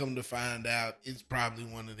then come to find out, it's probably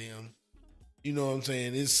one of them. You know what I'm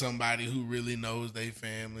saying? It's somebody who really knows their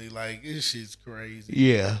family. Like, this shit's crazy.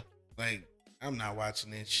 Yeah. Like, I'm not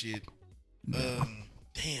watching that shit. No.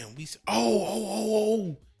 Damn,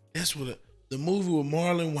 that's what the movie with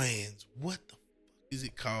Marlon Wayans. What the fuck is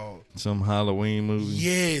it called? Some Halloween movie?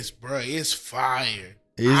 Yes, bro. It's fire.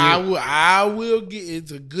 I will get.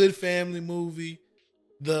 It's a good family movie.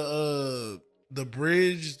 The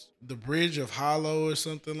bridge of Hollow or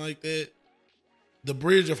something like that. The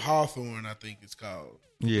Bridge of Hawthorne, I think it's called.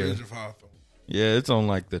 Yeah. Bridge of Hawthorne. Yeah, it's on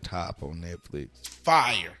like the top on Netflix.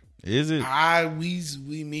 Fire. Is it?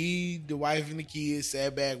 Me, the wife and the kids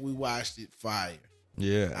sat back. We watched it. Fire.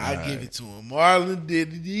 Yeah. I give it to him. Marlon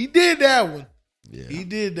did it. He did that one. Yeah. He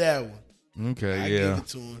did that one. Okay. I give it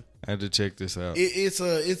to him. I had to check this out. It's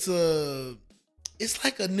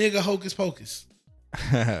like a nigga Hocus Pocus.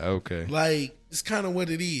 Okay. Like, it's kind of what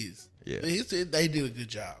it is. Yeah. They did a good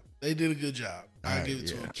job. I give it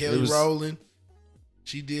to them. Kelly Rowland,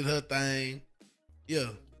 she did her thing. Yeah,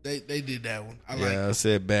 they did that one. I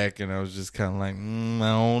sat back and I was just kind of like, I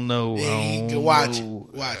don't know. Watch it.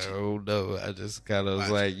 I don't know. I just kind of was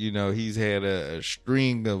like, he's had a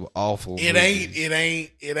string of awful movies. It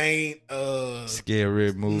ain't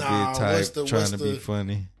scary movie type trying to be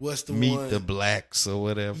funny. What's the Meet one? the Blacks or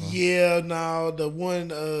whatever. Yeah, no, the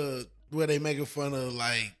one where they making fun of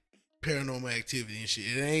like Paranormal Activity and shit.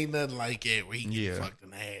 It ain't nothing like that where he get fucked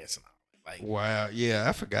in the ass and all. Like, wow, yeah,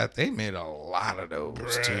 I forgot they made a lot of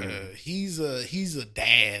those too. He's a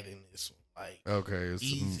dad in this one. Like, okay,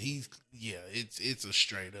 it's a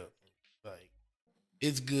straight up, like,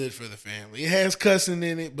 it's good for the family. It has cussing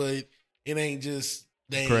in it, but it ain't just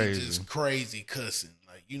crazy cussing.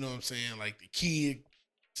 Like, you know what I'm saying? Like the kid,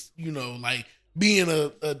 like being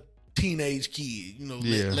a teenage kid,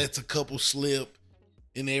 lets a couple slip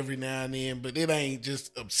and every now and then, but it ain't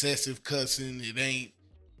just obsessive cussing. It ain't.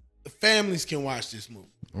 The families can watch this movie.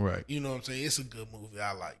 Right. You know what I'm saying? It's a good movie.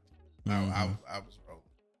 I liked it. Mm-hmm. I was rolling.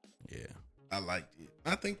 Yeah. I liked it.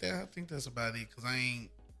 I think that's about it because I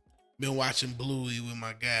ain't been watching Bluey with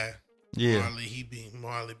my guy. Yeah.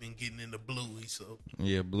 Marley been getting into Bluey, so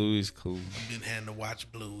yeah, Bluey's cool. I've been having to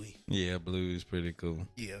watch Bluey. Yeah, Bluey's pretty cool.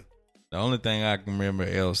 Yeah. The only thing I can remember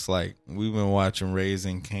else, like, we've been watching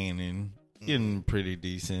Raising Kanan. Getting pretty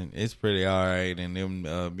decent. It's pretty all right. And then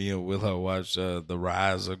me and Willow watched The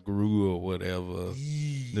Rise of Gru or whatever.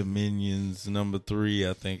 The Minions #3,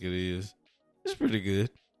 I think it is. It's pretty good.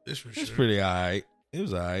 It's pretty all right. It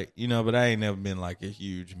was all right. But I ain't never been like a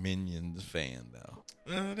huge Minions fan, though.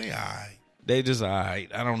 They all right. They just all right.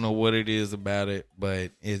 I don't know what it is about it,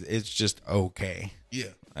 but it's just okay. Yeah.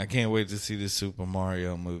 I can't wait to see the Super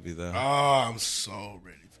Mario movie, though. Oh, I'm so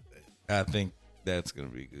ready for that. I think that's gonna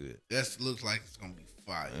be good. That looks like it's gonna be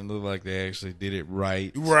fire. It looked like they actually did it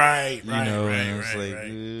right. Right. And it's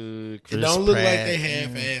right. It don't look like they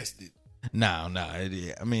half-assed it. No.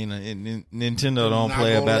 I mean, Nintendo don't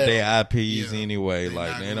play about their IPs anyway.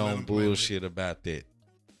 Like, they don't bullshit about that.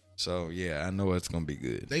 So yeah, I know it's gonna be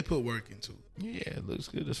good. They put work into it. Yeah, it looks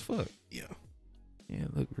good as fuck. Yeah,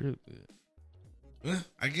 it looked real good. Well,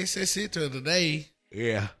 I guess that's it for today.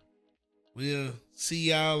 Yeah. We'll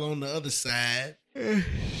see y'all on the other side.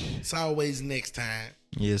 It's always next time.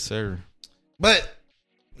 Yes, sir. But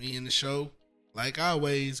we in the show. Like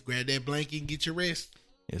always, grab that blanket and get your rest.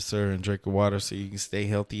 Yes, sir. And drink your water so you can stay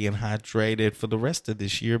healthy and hydrated for the rest of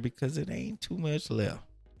this year because it ain't too much left.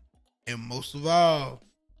 And most of all,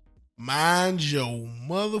 mind your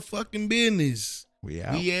motherfucking business. We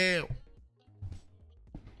out. We out.